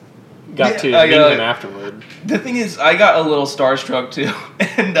fans. got to I meet him afterward. The thing is, I got a little starstruck too,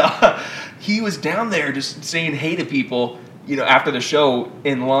 and he was down there just saying hey to people, after the show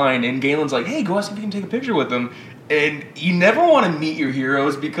in line, and Galen's like, "Hey, go ask if you can take a picture with them." And you never want to meet your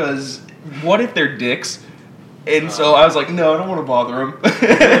heroes because what if they're dicks? And so I was like, no, I don't want to bother him.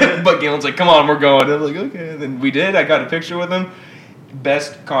 But Galen's like, "Come on, we're going." And I'm like, okay. And then we did. I got a picture with him.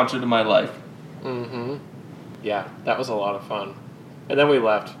 Best concert of my life. Mm-hmm. Yeah, that was a lot of fun. And then we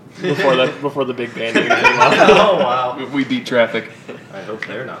left before the big band came out. Oh, wow. We beat traffic. I hope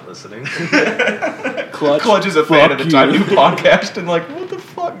they're not listening. Clutch is a fan of the Time You podcast and what the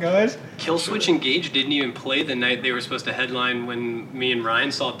fuck, guys? Killswitch Engage didn't even play the night they were supposed to headline when me and Ryan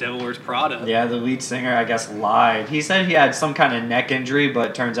saw Devil Wears Prada. Yeah, the lead singer, I guess, lied. He said he had some kind of neck injury, but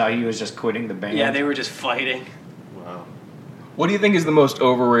it turns out he was just quitting the band. Yeah, they were just fighting. Wow. What do you think is the most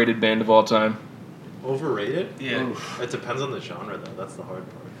overrated band of all time? Overrated? Yeah. Oof. It depends on the genre, though. That's the hard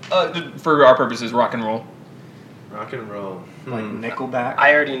part. For our purposes, rock and roll. Rock and roll. Like Nickelback.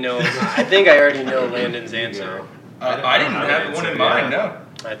 I already know. I think I already know Landon's answer. I didn't have one in mind, no.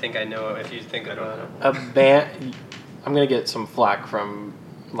 I think I know if you think about it. A band. I'm gonna get some flack from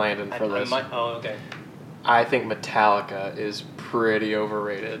Landon for this. Okay. I think Metallica is pretty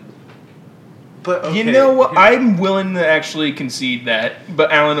overrated. But okay, You know what? I'm willing to actually concede that.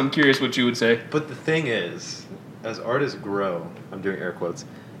 But Alan, I'm curious what you would say. But the thing is, as artists grow, I'm doing air quotes,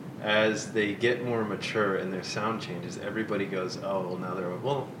 as they get more mature and their sound changes, everybody goes, "Oh, well, now they're..."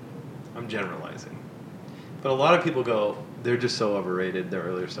 Well, I'm generalizing. But a lot of people go, "They're just so overrated. Their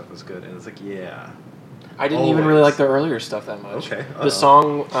earlier stuff was good." And it's like, yeah. I didn't even really like their earlier stuff that much. Okay. The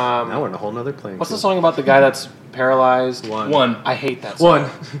song. Now we're in a whole nother playing What's the field. song about the guy that's paralyzed? One. I hate that song.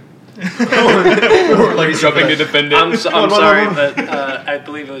 One. We're like jumping to defend it. I'm sorry, but I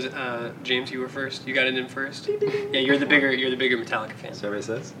believe it was James. You were first. You got it in first. Yeah, you're the bigger Metallica fan. So everybody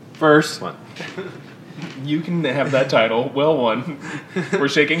says? First. One. You can have that title. Well won. We're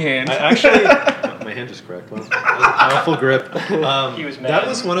shaking hands. I actually... my hand just cracked. Well, powerful grip. He was mad. That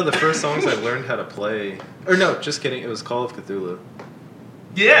was one of the first songs I learned how to play. Or no, just kidding. It was Call of Cthulhu.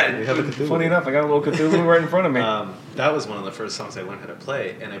 Yeah. We have a Cthulhu. Funny enough, I got a little Cthulhu right in front of me. That was one of the first songs I learned how to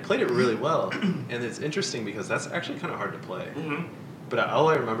play, and I played it really well. And it's interesting because that's actually kind of hard to play. Mm-hmm. But all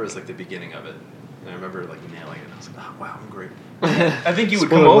I remember is the beginning of it, and I remember nailing it. And I was like, "Oh wow, I'm great." I think you would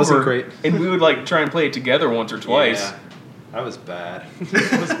Spoiler, come wasn't over great. and we would try and play it together once or twice. Yeah, I was bad.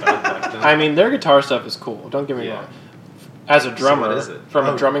 I was bad back then. I mean, their guitar stuff is cool. Don't get me Yeah. wrong. As a drummer, what is it? from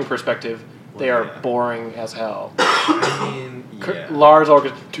Oh. a drumming perspective, they are yeah. boring as hell. I mean, yeah. Lars all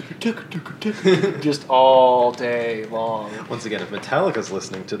goes just all day long. Once again, if Metallica's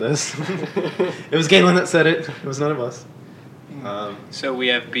listening to this, it was Galen that said it. It was none of us. So we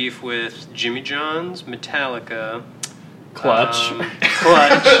have beef with Jimmy John's, Metallica, Clutch.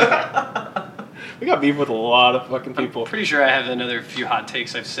 Clutch. We got beef with a lot of fucking people. I'm pretty sure I have another few hot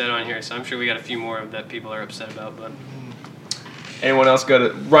takes I've said on here, so I'm sure we got a few more that people are upset about. But Anyone else got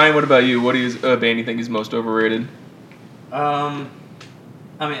it? Ryan, what about you? What is a band you think is most overrated? I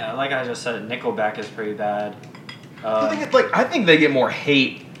mean, like I just said, Nickelback is pretty bad. I think they get more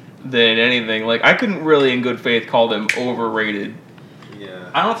hate than anything. I couldn't really, in good faith, call them overrated. Yeah.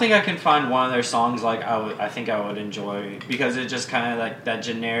 I don't think I can find one of their songs I think I would enjoy because it's just kind of like that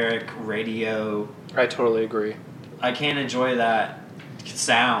generic radio. I totally agree. I can't enjoy that.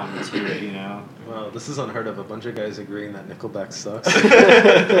 sound to it, you know. Well, this is unheard of. A bunch of guys agreeing that Nickelback sucks.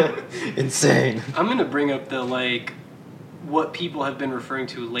 Insane. I'm gonna bring up the what people have been referring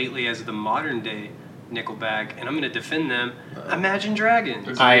to lately as the modern day Nickelback, and I'm gonna defend them. Imagine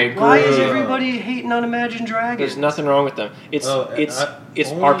Dragons. I agree. Why is everybody hating on Imagine Dragons? There's nothing wrong with them. It's only-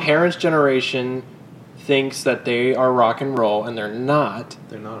 our parents' generation thinks that they are rock and roll, and they're not.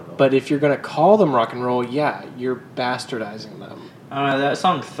 They're not at all. But if you're gonna call them rock and roll, yeah, you're bastardizing them. I don't know, that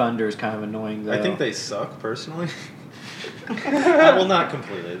song Thunder is kind of annoying, though. I think they suck, personally. Well, not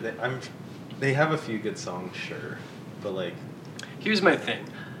completely. They have a few good songs, sure. But, like... Here's my thing.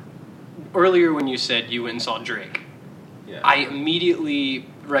 Earlier when you said you went and saw Drake, Yeah. I immediately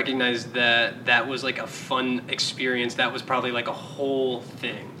recognized that was like a fun experience. That was probably like a whole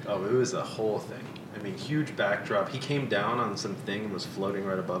thing. Oh, it was a whole thing. I mean, huge backdrop. He came down on some thing and was floating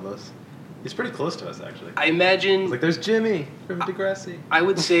right above us. He's pretty close to us, actually. I imagine... Like, there's Jimmy from Degrassi. I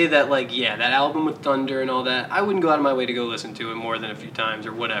would say that, that album with Thunder and all that, I wouldn't go out of my way to go listen to it more than a few times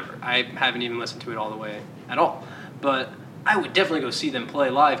or whatever. I haven't even listened to it all the way at all. But I would definitely go see them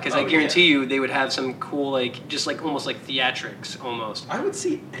play live because I guarantee you they would have some cool, almost like theatrics almost. I would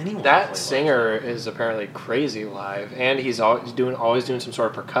see anyone play That live. singer is apparently crazy live, and he's always doing some sort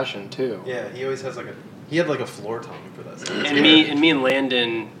of percussion too. Yeah, he always has he had a floor tom for that song. And me and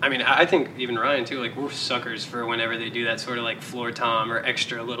Landon, I mean, I think even Ryan too, we're suckers for whenever they do that sort of floor tom or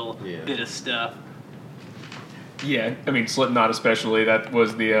extra little bit of stuff. Yeah, I mean Slipknot especially. That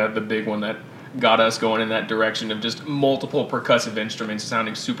was the big one that got us going in that direction of just multiple percussive instruments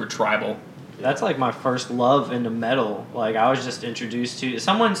sounding super tribal. That's like my first love into metal. Like, I was just introduced to...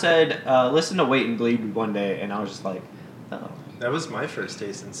 Someone said, listen to Wait and Bleed one day, and I was just like, oh. That was my first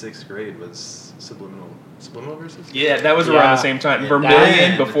taste in 6th grade, was Subliminal Verses? Yeah, that was around the same time. Yeah,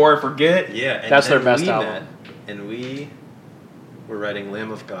 Vermilion, that- Before I Forget. Yeah, and That's their then best we album. met, and we were writing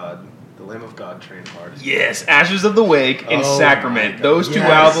Lamb of God. The Lamb of God train hard. Yes, Ashes of the Wake and Oh my Sacrament. God, Those two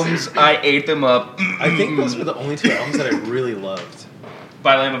yes. albums, I ate them up. I think those were the only two albums that I really loved.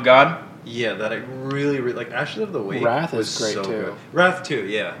 By Lamb of God? Yeah, that I really like. Ashes of the Wake Wrath was is great, so too. good. Wrath too,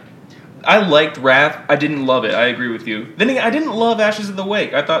 yeah. I liked Wrath. I didn't love it. I agree with you. Then again, I didn't love Ashes of the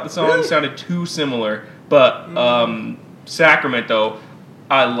Wake. I thought the song Really? sounded too similar. But Sacrament, though,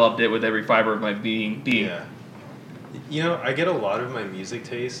 I loved it with every fiber of my being. Yeah. You know, I get a lot of my music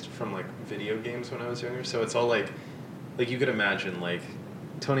taste from video games when I was younger. So it's all like you could imagine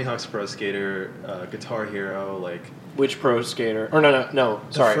Tony Hawk's Pro Skater, Guitar Hero, Which pro skater? Or no.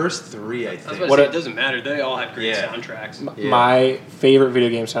 the Sorry. first three, I I was think. about to What say, a- it doesn't matter. They all have great Yeah. soundtracks. Yeah. My favorite video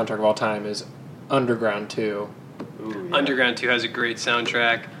game soundtrack of all time is Underground 2. Ooh, yeah. Underground 2 has a great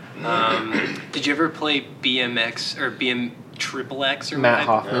soundtrack. Did you ever play BMX or BM Triple X or Matt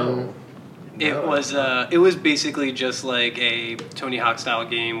what? Hoffman. No. It No. was basically just like a Tony Hawk style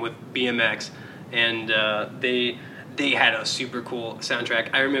game with BMX, and they had a super cool soundtrack.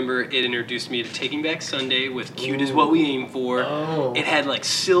 I remember it introduced me to Taking Back Sunday with "Cute Is What We Aim For." Oh. It had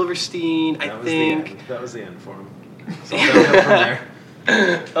Silverstein, That I was think. The end. That was the end for him. So downhill from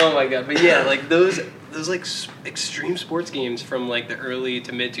there. Oh my god! But yeah, those extreme sports games from the early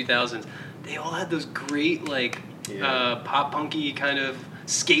to mid 2000s, they all had those great pop punky kind of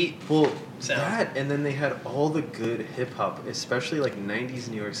skate. Well, sound. that, and then they had all the good hip hop, especially 90s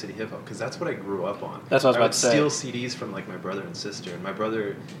New York City hip hop, because that's what I grew up on. That's what I was about would to say. steal CDs from my brother and sister, and my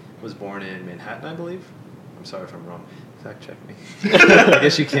brother was born in Manhattan, I believe. I'm sorry if I'm wrong. Fact check me. I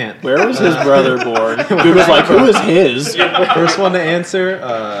guess you can't. Where was his brother born? Dude was like, who is his? First one to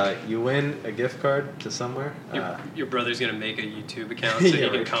answer, you win a gift card to somewhere. Your brother's gonna make a YouTube account so Yeah, he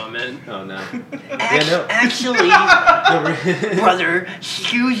can right. comment. Oh no. Yeah, no. Actually, brother,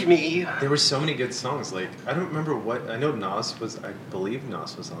 excuse me. There were so many good songs. I don't remember what. I know I believe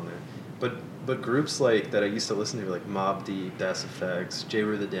Nas was on there. But groups that I used to listen to, Mobb Deep, Das Effects, J.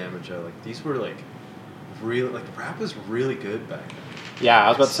 Rue the Damager, these were really, rap was really good back then. Yeah, I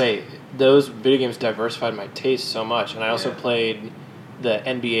was about to say, those video games diversified my taste so much. And I also Yeah. played the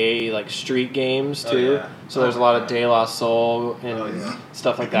NBA, street games, Oh, too. yeah. So there's Oh, a lot my of God. De La Soul and Oh, yeah.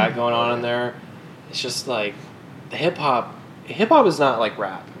 stuff like that going on in there. It's just the hip-hop is not like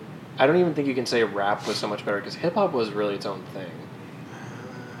rap. I don't even think you can say rap was so much better, because hip-hop was really its own thing.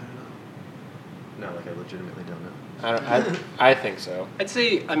 No, I legitimately don't know. I think so. I'd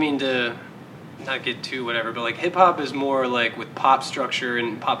say, to not get too whatever, but hip hop is more with pop structure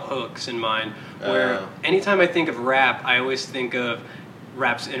and pop hooks in mind. Where Oh. anytime I think of rap, I always think of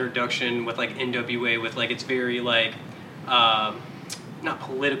rap's introduction with NWA, with it's very not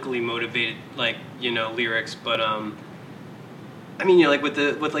politically motivated lyrics, but I mean, you know, like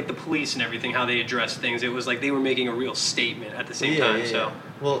with like the police and everything, how they address things, it was like they were making a real statement at the same time. So,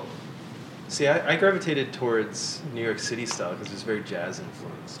 well, see, I gravitated towards New York City style because it was very jazz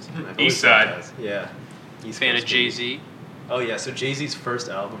influenced. And I've always East loved Side. jazz. Yeah. East fan Coast of baby. Jay-Z. Oh yeah, so Jay-Z's first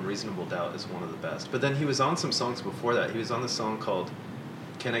album, Reasonable Doubt, is one of the best. But then he was on some songs before that. He was on the song called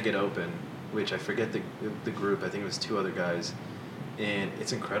Can I Get Open, which I forget the group. I think it was two other guys. And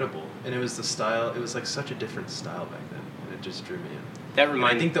it's incredible. And it was the style, it was like such a different style back then. And it just drew me in. That I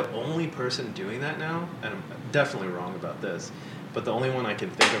reminds think the only person doing that now, and I'm definitely wrong about this, but the only one I can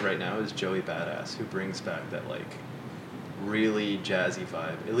think of right now is Joey Badass, who brings back that like really jazzy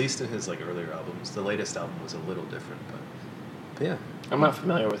vibe. At least in his like earlier albums. The latest album was a little different, but yeah, I'm not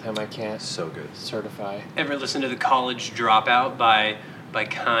familiar with him. I can't so good. certify. Ever listen to The College Dropout by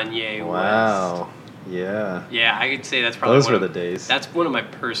Kanye West? Wow. Yeah. Yeah, I could say that's probably Those one were of, the days. That's one of my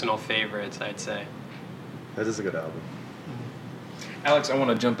personal favorites, I'd say. That is a good album. Alex, I want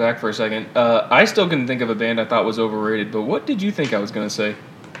to jump back for a second. I still couldn't think of a band I thought was overrated, but what did you think I was going to say?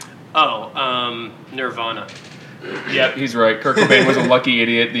 Oh, Nirvana. Yep, he's right. Kurt Cobain was a lucky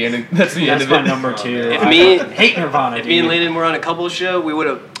idiot. That's the end That's of my it. number 2. If me- I hate Nirvana. If me and dude. Landon were on a couples show, we would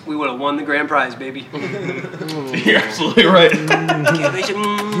have won the grand prize, baby. You're absolutely right.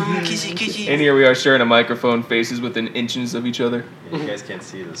 Kissy, kissy. And here we are sharing a microphone, faces within inches of each other. Yeah, you guys can't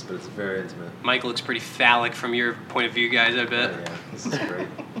see this, but it's very intimate. Mike looks pretty phallic from your point of view, guys, I Oh, bet. yeah, this is great.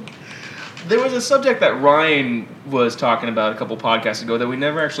 There was a subject that Ryan was talking about a couple podcasts ago that we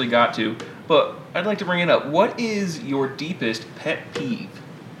never actually got to, but I'd like to bring it up. What is your deepest pet peeve?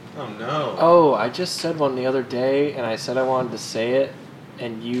 Oh no. Oh, I just said one the other day, and I said I wanted to say it,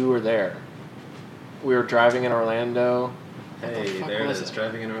 and you were there. We were driving in Orlando. Hey, fuck there it was is, it?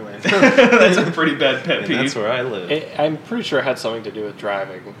 driving in Orlando. That's a pretty bad pet And peeve. that's where I live. I'm pretty sure it had something to do with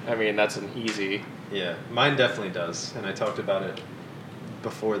driving. I mean, that's an easy. Yeah, mine definitely does, and I talked about it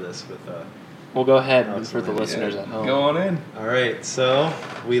before this with. Well, go ahead Alex for the and Lindsay. listeners at home. Go on in. All right, so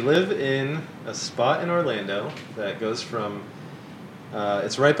we live in a spot in Orlando that goes from.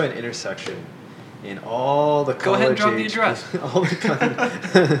 It's right by an intersection, and all the Go ahead and drop the college-age address. all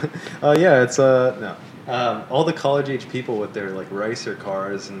the. Yeah, it's no. All the college-age people with their like racer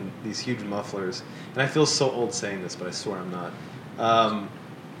cars and these huge mufflers, and I feel so old saying this, but I swear I'm not.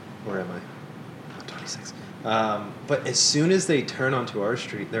 Where am I? I'm 26. But as soon as they turn onto our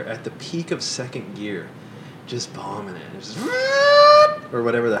street, they're at the peak of second gear, just bombing it. It's just or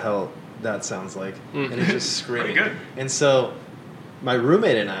whatever the hell that sounds like, and it's just screaming. Pretty good. And so, my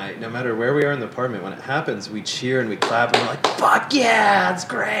roommate and I, no matter where we are in the apartment, when it happens, we cheer and we clap and we're like, "Fuck yeah, that's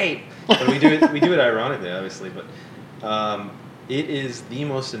great!" But we do it ironically, obviously. But it is the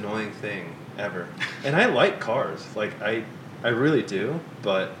most annoying thing ever. And I like cars, like I really do,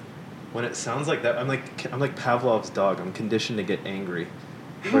 but. When it sounds like that, I'm like Pavlov's dog. I'm conditioned to get angry,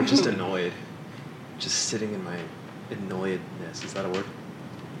 or just annoyed, just sitting in my annoyedness. Is that a word?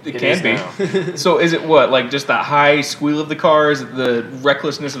 It It can is be. now. So is it what, like just that high squeal of the car? Is it the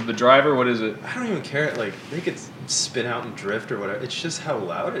recklessness of the driver? What is it? I don't even care. Like they could spin out and drift or whatever. It's just how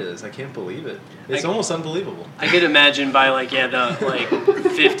loud it is. I can't believe it. It's almost unbelievable. I could imagine by the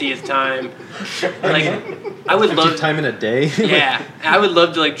 50th time, I would love Time in a day. Yeah, I would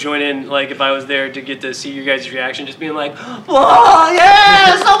love to join in if I was there to get to see your guys' reaction, just being like, "Whoa,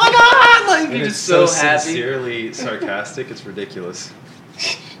 yes! Oh my god!" And You're it's just so happy. sincerely sarcastic. It's ridiculous.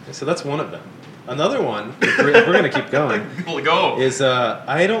 So that's one of them. Another one, if we're gonna keep going, People go. is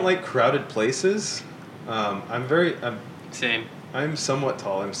I don't like crowded places. Same. I'm somewhat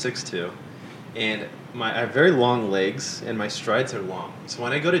tall. I'm 6'2", and I have very long legs, and my strides are long. So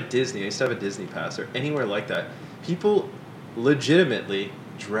when I go to Disney, I used to have a Disney pass, or anywhere like that, people legitimately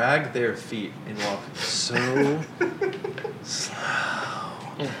drag their feet and walk so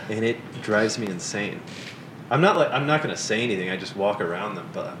slow, and it drives me insane. I'm not gonna say anything. I just walk around them,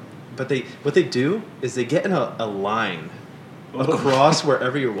 but what they do is they get in a line across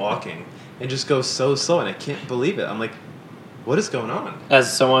wherever you're walking and just go so slow, and I can't believe it. I'm like, what is going on?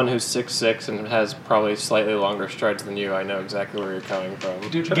 As someone who's 6'6" and has probably slightly longer strides than you, I know exactly where you're coming from.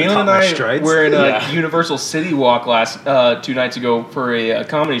 Dude, Try to Galen top and my I strides. were in a Yeah. Universal City Walk last 2 nights ago for a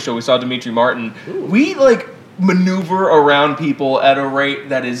comedy show. We saw Dimitri Martin. Ooh. We maneuver around people at a rate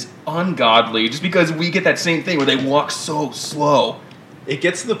that is ungodly, just because we get that same thing where they walk so slow. It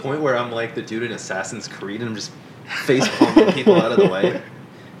gets to the point where I'm like the dude in Assassin's Creed, and I'm just face palming people out of the way.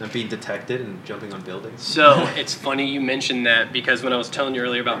 I'm being detected and jumping on buildings. So it's funny you mentioned that because when I was telling you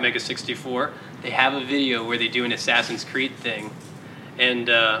earlier about Mega 64, they have a video where they do an Assassin's Creed thing, And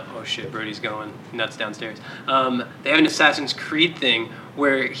oh shit, Brody's going nuts downstairs. They have an Assassin's Creed thing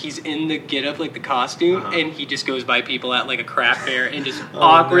where he's in the getup, like the costume, and he just goes by people at like a craft fair and just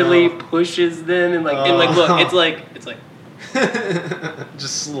awkwardly pushes them and like look, it's like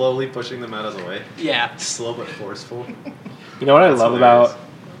just slowly pushing them out of the way. Yeah, Slow but forceful. You know what That's I love hilarious. about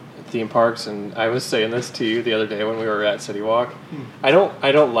theme parks, and I was saying this to you the other day when we were at City Walk. I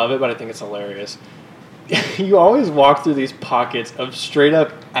don't love it, but I think it's hilarious. You always walk through these pockets of straight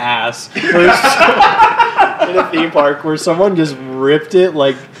up ass in a theme park where someone just ripped it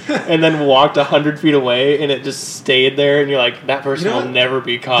and then walked 100 feet away and it just stayed there, and you're like, that person You know will what? never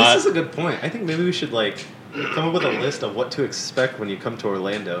be caught. This is a good point. I think maybe we should come up with a list of what to expect when you come to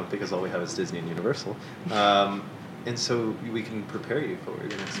Orlando, because all we have is Disney and Universal. And so we can prepare you for what you're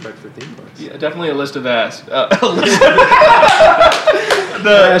going to expect for theme parks. Yeah, definitely a list of ass.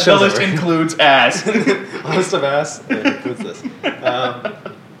 The show's list over. includes ass. A list of ass and includes this.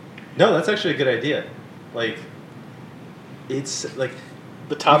 No, that's actually a good idea. It's like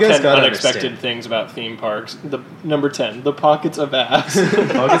The top You guys 10 gotta unexpected understand. things about theme parks. The number 10, the pockets of ass.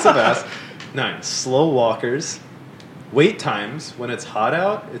 pockets of ass. 9, slow walkers. Wait times when it's hot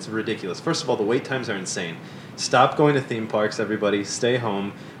out, it's ridiculous. First of all, the wait times are insane. Stop going to theme parks, everybody. Stay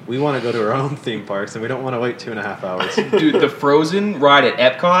home. We want to go to our own theme parks, and we don't want to wait 2.5 hours. Dude, the Frozen ride at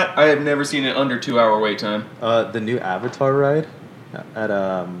Epcot, I have never seen an under 2 hour wait time. The new Avatar ride at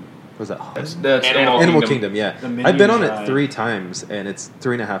was that That's Animal Kingdom? Yeah, The I've been on Minions it ride. 3 times, and it's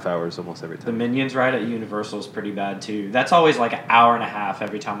 3.5 hours almost every The time. Minions ride at Universal is pretty bad too. That's always like an hour and a half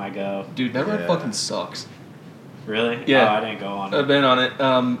every time I go. Dude, that ride Yeah. fucking sucks. Really? Yeah. Oh, I didn't go on I've it. been on it.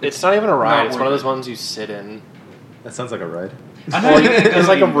 It's not even a ride. Not It's one of worth those ones you sit in. That sounds like a ride. I know you can go It's to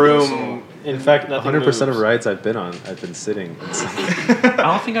like a Universal. room. In fact, nothing 100% of moves. rides I've been on, I've been sitting. I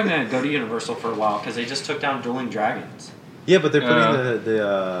don't think I'm gonna go to Universal for a while because they just took down Dueling Dragons. Yeah, but they're putting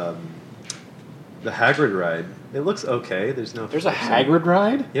the Hagrid ride. It looks okay. There's no. There's a Hagrid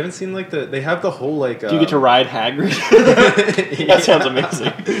ride? You haven't seen they have the whole Do you get to ride Hagrid? That sounds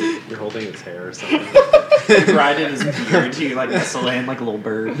amazing. You're holding its hair or something. You ride in his beard, you like nestle in like a little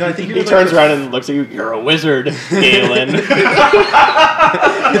bird. No, I think He turns around and looks at you. You're a wizard, Galen.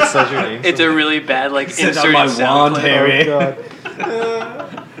 It says your name. it's a really bad like Sit on inserted my sound wand, clip. Harry. Oh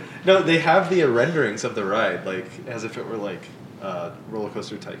god. No, they have the renderings of the ride, as if it were Roller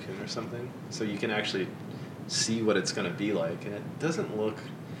Coaster Tycoon or something. So you can actually see what it's going to be like, and it doesn't look.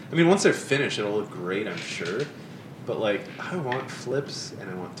 I mean, once they're finished, it'll look great, I'm sure. But I want flips and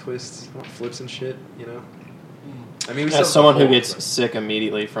I want twists. I want flips and shit. You know. I mean, we still As have someone the who whole- gets sick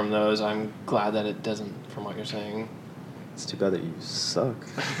immediately from those, I'm glad that it doesn't, from what you're saying. It's too bad that you suck.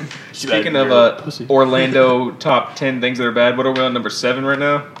 Speaking You're a of pussy. Orlando top 10 things that are bad, what are we on number 7 right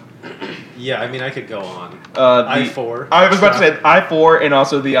now? Yeah, I mean, I could go on. The I-4. I was about to say I-4 and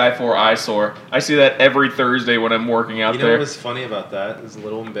also the I-4 eyesore. I see that every Thursday when I'm working out You know there. what was funny about that? It was a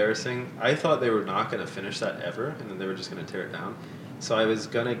little embarrassing. I thought they were not going to finish that ever, and then they were just going to tear it down. So I was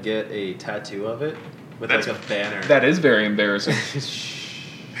going to get a tattoo of it with That's- a banner. That is very embarrassing. Shh.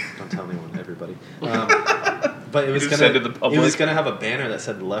 Don't tell anyone, everybody. But it was just said to the gonna public. have a banner that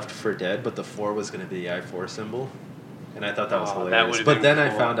said "Left for Dead," but the 4 was gonna be the I-4 symbol, and I thought that was Oh, that hilarious. would've But been then I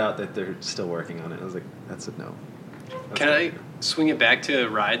cool. found out that they're still working on it. I was like, "That's a no." That's Can a I no. swing it back to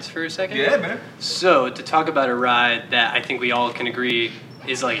rides for a second? Yeah, man. So to talk about a ride that I think we all can agree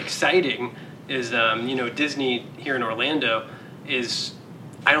is exciting is Disney here in Orlando is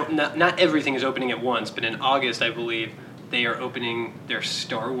not everything is opening at once, but in August I believe they are opening their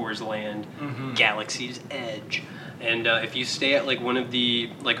Star Wars land, Galaxy's Edge. And if you stay at one of the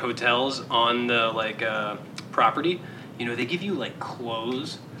hotels on the property, they give you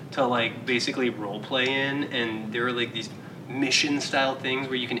clothes to basically role play in, and there are these mission style things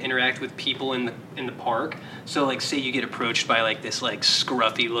where you can interact with people in the park. So say you get approached by this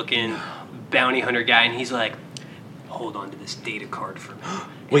scruffy looking bounty hunter guy, and he's like, hold on to this data card for me.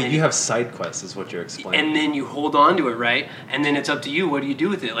 Wait, And you have side quests, is what you're explaining. and then you hold on to it, right? And then it's up to you. What do you do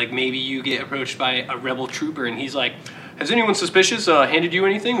with it? Maybe you get approached by a rebel trooper, and he's like, has anyone suspicious handed you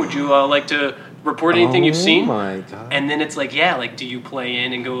anything? Would you like to report anything you've seen? Oh my god! And then it's do you play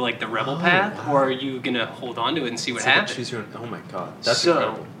in and go the rebel path, wow. or are you gonna hold on to it and see what It's like a happens? choose your own. Oh my god, that's So-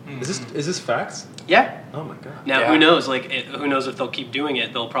 incredible. Is this facts? Yeah. Oh my god. Now, Yeah. who knows? Who knows if they'll keep doing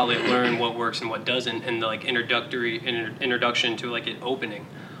it? They'll probably learn what works and what doesn't, in the introduction to an opening.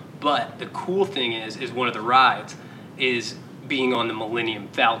 But the cool thing is one of the rides is being on the Millennium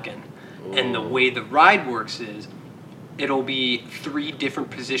Falcon, and the way the ride works is it'll be 3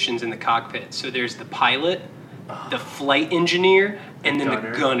 different positions in the cockpit. So there's the pilot, the flight engineer, and then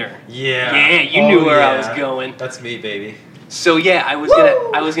Gunner. the gunner. Yeah. Yeah, you Oh, knew where I was yeah. going. That's me, baby. So yeah, I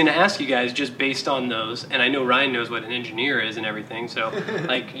was gonna ask you guys just based on those, and I know Ryan knows what an engineer is and everything. So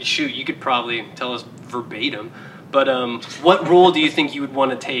like, shoot, you could probably tell us verbatim. But what role do you think you would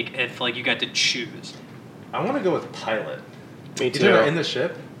want to take if like you got to choose? I want to go with pilot. Me You too. talking about in the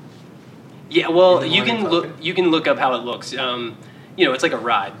ship? Yeah, well, In the you can morning look. Falcon? You can look up how it looks. You know, it's like a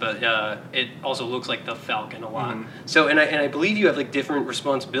ride, but it also looks like the Falcon a lot. Mhm. So, and I believe you have like different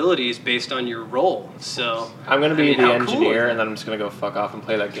responsibilities based on your role. So, I'm gonna be I mean, the how cool engineer, is and then I'm just gonna go fuck off and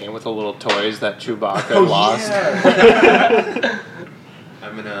play that game with the little toys that Chewbacca Oh, lost. yeah.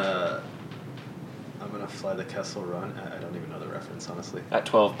 I'm gonna fly the Kessel Run. I don't even know the reference, honestly. At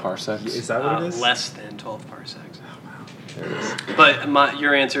 12 parsecs. Is that what it is? less than 12 parsecs. Oh, wow. There it is. But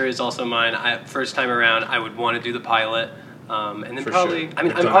your answer is also mine. First time around, I would want to do the pilot, and then For probably. sure. I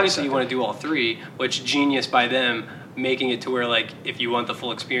mean, I've done it obviously you second. want to do all three, which genius by them making it to where like if you want the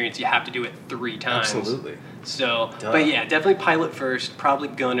full experience, you have to do it 3 times. Absolutely. So, Duh. but yeah, definitely pilot first, probably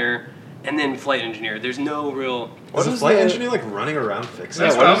gunner, and then flight engineer. There's no real. Was What a is flight the- engineer like running around fixing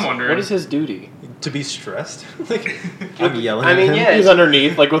That's it? what what I'm is- wondering. What is his duty? To be stressed? Like, I'm yelling I at mean, him. yeah, He's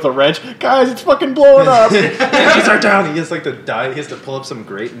underneath, like with a wrench. Guys, it's fucking blowing up. Engines are down. He has like to dive. He has to pull up some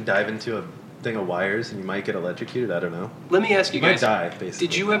grate and dive into a thing of wires, and you might get electrocuted. I don't know. Let me ask you You might guys. die, basically.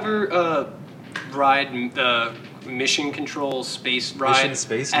 Did you ever ride the mission control space ride Mission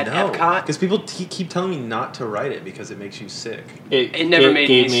Space? at No, Epcot? because people keep telling me not to ride it because it makes you sick. It never made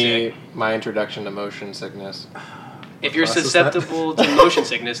gave me me my introduction to motion sickness. If you're class is that? susceptible to motion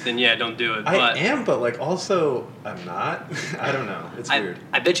sickness, then yeah, don't do it. I But am, but like also I'm not. I don't know. It's weird.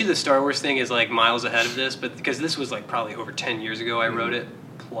 I bet you the Star Wars thing is like miles ahead of this, but because this was like probably over 10 years ago I wrote it,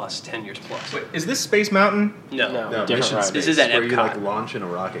 plus 10 years plus. Wait, is this Space Mountain? No. No. No, different Mission ride. Space. This is at where you Epcot. like launch in a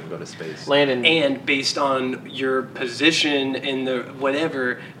rocket and go to space. Landon, And based on your position in the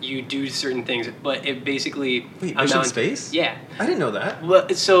whatever, you do certain things. But it basically Wait, Mission Space? Yeah. I didn't know that. Well,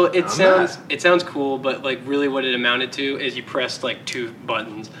 so it I'm sounds cool, but like really what it amounted to is you pressed like 2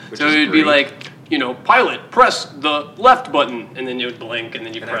 buttons. Which so is it'd be great. like, you know, pilot, press the left button, and then you would blink, and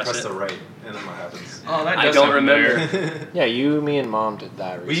then you And I press press it. the right, and then what happens? Oh, that I does don't sound remember. familiar. yeah, you, me, and Mom did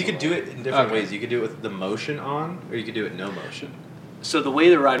that recently. Well, you could do it in different Okay. ways. You could do it with the motion on, or you could do it no motion. So the way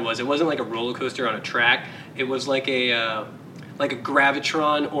the ride was, it wasn't like a roller coaster on a track. It was like a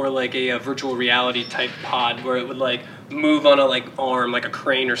gravitron or like a virtual reality type pod where it would like move on a like arm, like a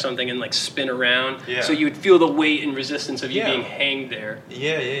crane or something, and like spin around. Yeah. So you would feel the weight and resistance of you Yeah. being hanged there.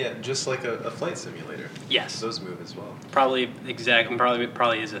 Yeah. Just like a flight simulator. Yes. Those move as well. Probably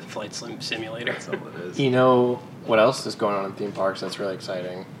is a flight simulator. That's all it is. You know what else is going on in theme parks that's really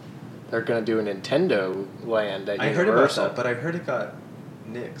exciting? They're going to do a Nintendo land at I Universal. heard about that, but I heard it got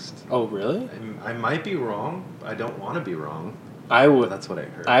nixed. Oh, really? I might be wrong. I don't want to be wrong. I But would. that's what I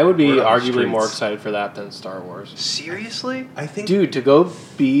heard. I would be Word on the arguably more streets. excited for that than Star Wars. Seriously? I think Dude, to go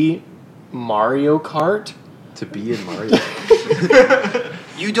be Mario Kart? to be in Mario.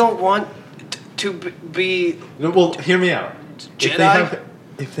 You don't want to be No, well, hear me out. Jedi?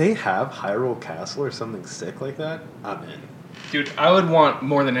 If they have Hyrule Castle or something sick like that, I'm in. Dude, I would want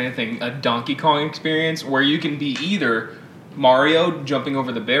more than anything a Donkey Kong experience where you can be either Mario jumping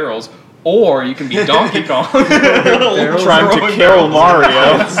over the barrels, or you can be Donkey Kong Barrels Trying to throwing kill barrels.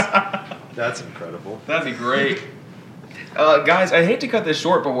 Mario. That's incredible. That'd be great. Guys, I hate to cut this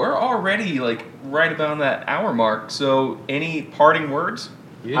short, but we're already like right about that hour mark. So, any parting words?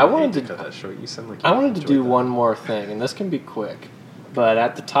 You I didn't wanted hate to- cut that short. You sound like you I wanted to enjoyed do that. one more thing, and this can be quick. But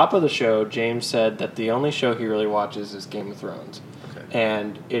at the top of the show, James said that the only show he really watches is Game of Thrones. Okay.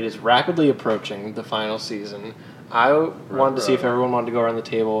 And it is rapidly approaching the final season. I wanted to see if everyone wanted to go around the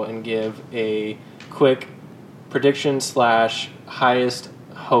table and give a quick prediction / highest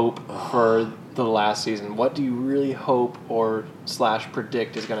hope for the last season. What do you really hope or /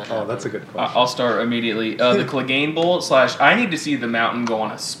 predict is going to happen? Oh, that's a good question. I'll start immediately. The Clegane Bowl / I need to see the Mountain go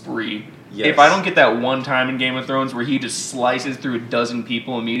on a spree. Yes. If I don't get that one time in Game of Thrones where he just slices through a dozen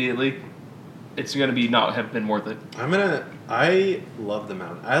people immediately, it's gonna be not have been worth it. I love the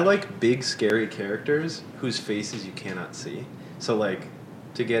Mountain. I like big, scary characters whose faces you cannot see. So, like,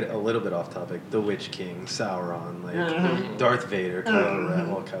 to get a little bit off topic, the Witch King, Sauron, like Darth Vader, Kylo Ren,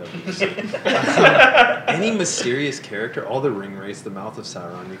 well, Kylo Ren. Any mysterious character, all the ring race, the mouth of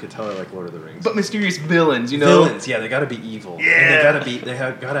Sauron, you could tell are like Lord of the Rings. But mysterious villains, you know. Villains, yeah, they gotta be evil. Yeah.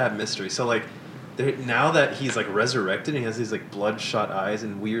 And gotta have mystery. So like, now that he's like resurrected and he has these like bloodshot eyes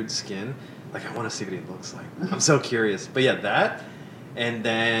and weird skin, like I want to see what he looks like. I'm so curious. But yeah, that, and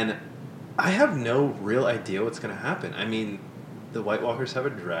then I have no real idea what's gonna happen. I mean, the White Walkers have a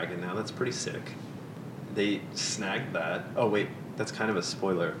dragon now. That's pretty sick. They snagged that. Oh wait, that's kind of a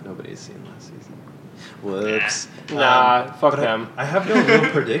spoiler. Nobody's seen last season. Whoops. Nah, fuck but them. I have no real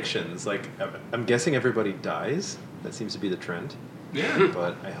predictions. Like, I'm guessing everybody dies. That seems to be the trend. Yeah.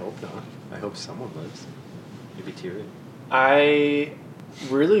 But I hope not. I hope someone lives. Maybe Tyrion. I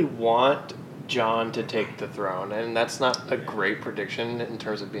really want Jon to take the throne, and that's not a great prediction in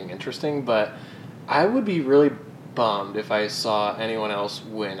terms of being interesting, but I would be really bummed if I saw anyone else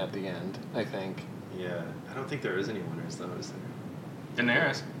win at the end, I think. Yeah. I don't think there is any winners, though, is there?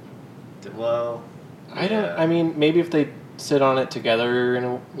 Daenerys. Well, I don't. yeah. I mean, maybe if they sit on it together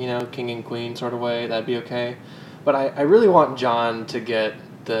in a king and queen sort of way, that'd be okay. But I really want Jon to get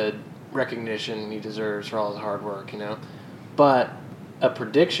the recognition he deserves for all his hard work, But a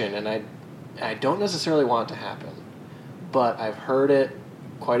prediction, and I don't necessarily want it to happen, but I've heard it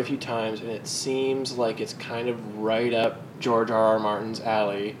quite a few times, and it seems like it's kind of right up George R.R. Martin's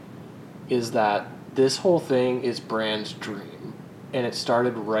alley. Is that this whole thing is Bran's dream, and it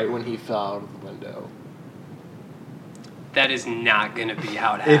started right when he fell out of the window. That is not going to be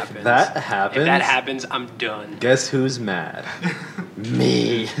how it If happens. that happens... If that happens, I'm done. Guess who's mad?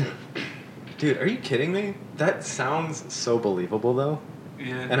 Me. Dude, are you kidding me? That sounds so believable, though.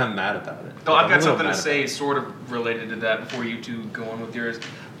 Yeah. And I'm mad about it. Oh, I've I'm a got little something to mad say about it. sort of related to that before you two go on with yours.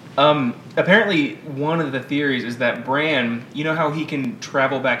 Apparently, one of the theories is that Bran, you know how he can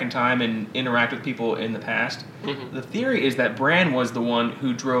travel back in time and interact with people in the past? Mm-hmm. The theory is that Bran was the one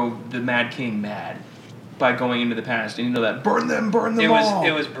who drove the Mad King mad by going into the past. And you know that, burn them all!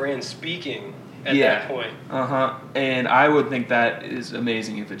 It was Bran speaking at Yeah. that point. Uh-huh. And I would think that is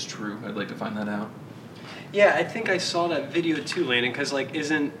amazing if it's true. I'd like to find that out. Yeah, I think I saw that video too, Landon, because,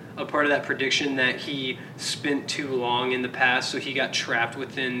 isn't a part of that prediction that he spent too long in the past, so he got trapped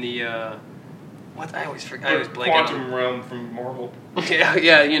within the, what? I always forget. I always blank out. Quantum realm from Marvel. Yeah,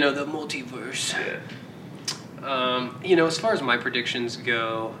 the multiverse. Yeah. As far as my predictions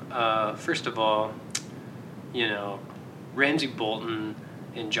go, first of all, Ramsay Bolton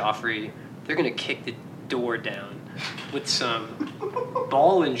and Joffrey, they're going to kick the door down with some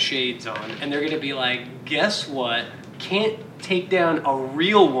ball and shades on, and they're going to be like, guess what? Can't take down a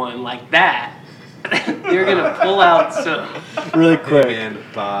real one like that. They're going to pull out some... Really quick. And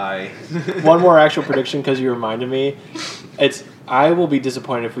bye. One more actual prediction because you reminded me. I will be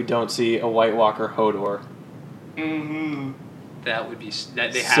disappointed if we don't see a White Walker Hodor. Mm-hmm. That would be...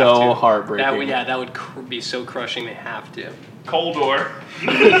 That they have So to. heartbreaking. That would be so crushing. They have to. Coldor.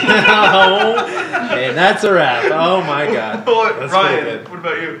 And that's a wrap. Oh my god. That's pretty good. What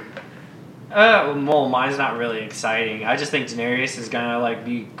about you? Well, mine's not really exciting. I just think Daenerys is gonna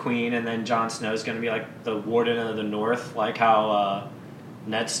be queen, and then Jon Snow's gonna be the Warden of the North, like how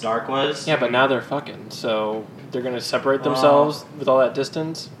Ned Stark was. Yeah, but now they're fucking, so they're going to separate themselves with all that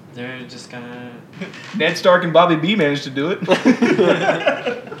distance? They're just gonna... Ned Stark and Bobby B managed to do it.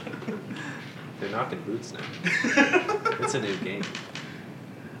 They're knocking boots now. It's a new game.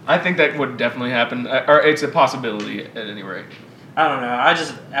 I think that would definitely happen, or it's a possibility at any rate. I don't know.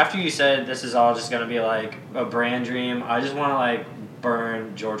 After you said this is all just gonna be a Bran dream, I just want to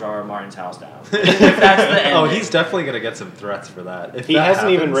burn George R.R. Martin's house down. If that's the ending. Oh, he's definitely gonna get some threats for that. If He that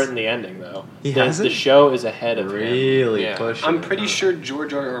hasn't even happens- written the ending, though. He the hasn't? show is ahead of him. Really Yeah. pushing. I'm it, pretty huh? sure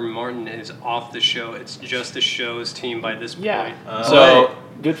George R.R. Martin is off the show. It's just the show's team by this point. Yeah. So,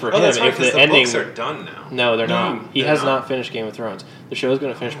 good for him. Oh, that's right, If 'cause the the ending... books are done now. No, they're not. He they're has not. not finished Game of Thrones. The show is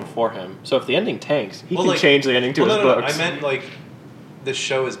going to finish before him. So if the ending tanks, he Well, can change the ending to his no, books. I meant the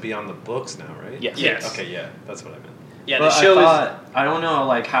show is beyond the books now, right? Yes. Yes. Okay, yeah, that's what I meant. Yeah, But the show I don't know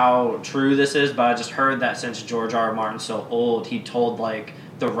how true this is, but I just heard that since George R. R. Martin's so old, he told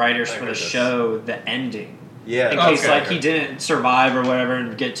the writers I for the heard this. show the ending. Yeah. In Okay. case he didn't survive or whatever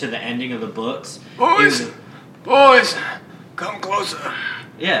and get to the ending of the books. Boys, come closer.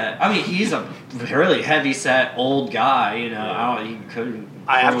 Yeah, I mean he's a really heavy set old guy, he couldn't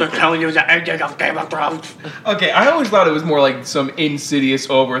I have to tell you the ending of Game of Thrones. Okay, I always thought it was more like some insidious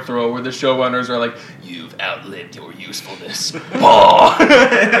overthrow where the showrunners are like, "You've outlived your usefulness." Paw!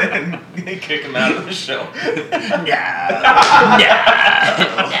 And they kick him out of the show.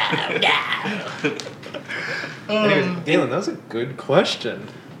 Anyways, Galen, that was a good question.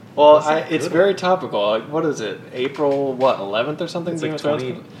 Well, That's a it's good very topical. What is it? April 11th or something? It's Game like of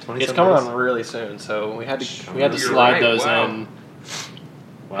Thrones? 20 It's some coming days. on really soon, so we had to You're slide right, those wow. in.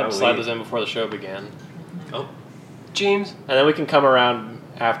 Wow, Had to slide those in before the show began, Oh, James, and then we can come around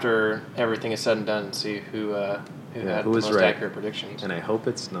after everything is said and done and see who had who the was most right. accurate predictions. and I hope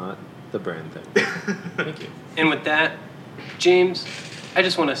it's not the brand thing. Thank you. and with that, James, I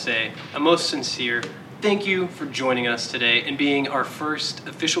just want to say a most sincere thank you for joining us today and being our first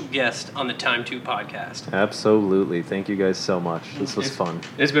official guest on the Time 2 podcast. Absolutely. Thank you guys so much. This was fun.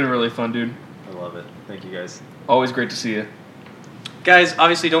 It's been really fun, dude. I love it. Thank you guys. Always great to see you. Guys,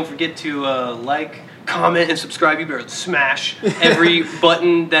 obviously don't forget to like, comment, and subscribe. You better smash every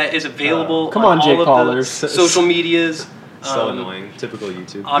button that is available Come on, all Jake of Paulers. the social medias. So annoying. Typical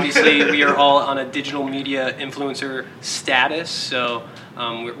YouTube. Obviously, we are all on a digital media influencer status, so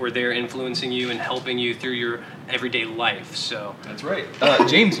we're there influencing you and helping you through your everyday life. So That's right.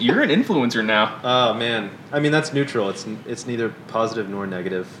 James, you're an influencer now. Oh man, I mean that's neutral. It's neither positive nor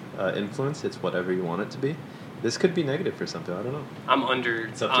negative influence. It's whatever you want it to be. This could be negative for something. I don't know. I'm under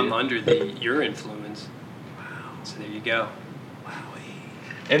It's up to you. under your influence. Wow. So there you go.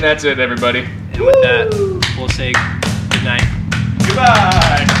 And that's it, everybody. And with that, we'll say good night.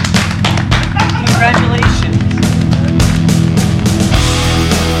 Goodbye.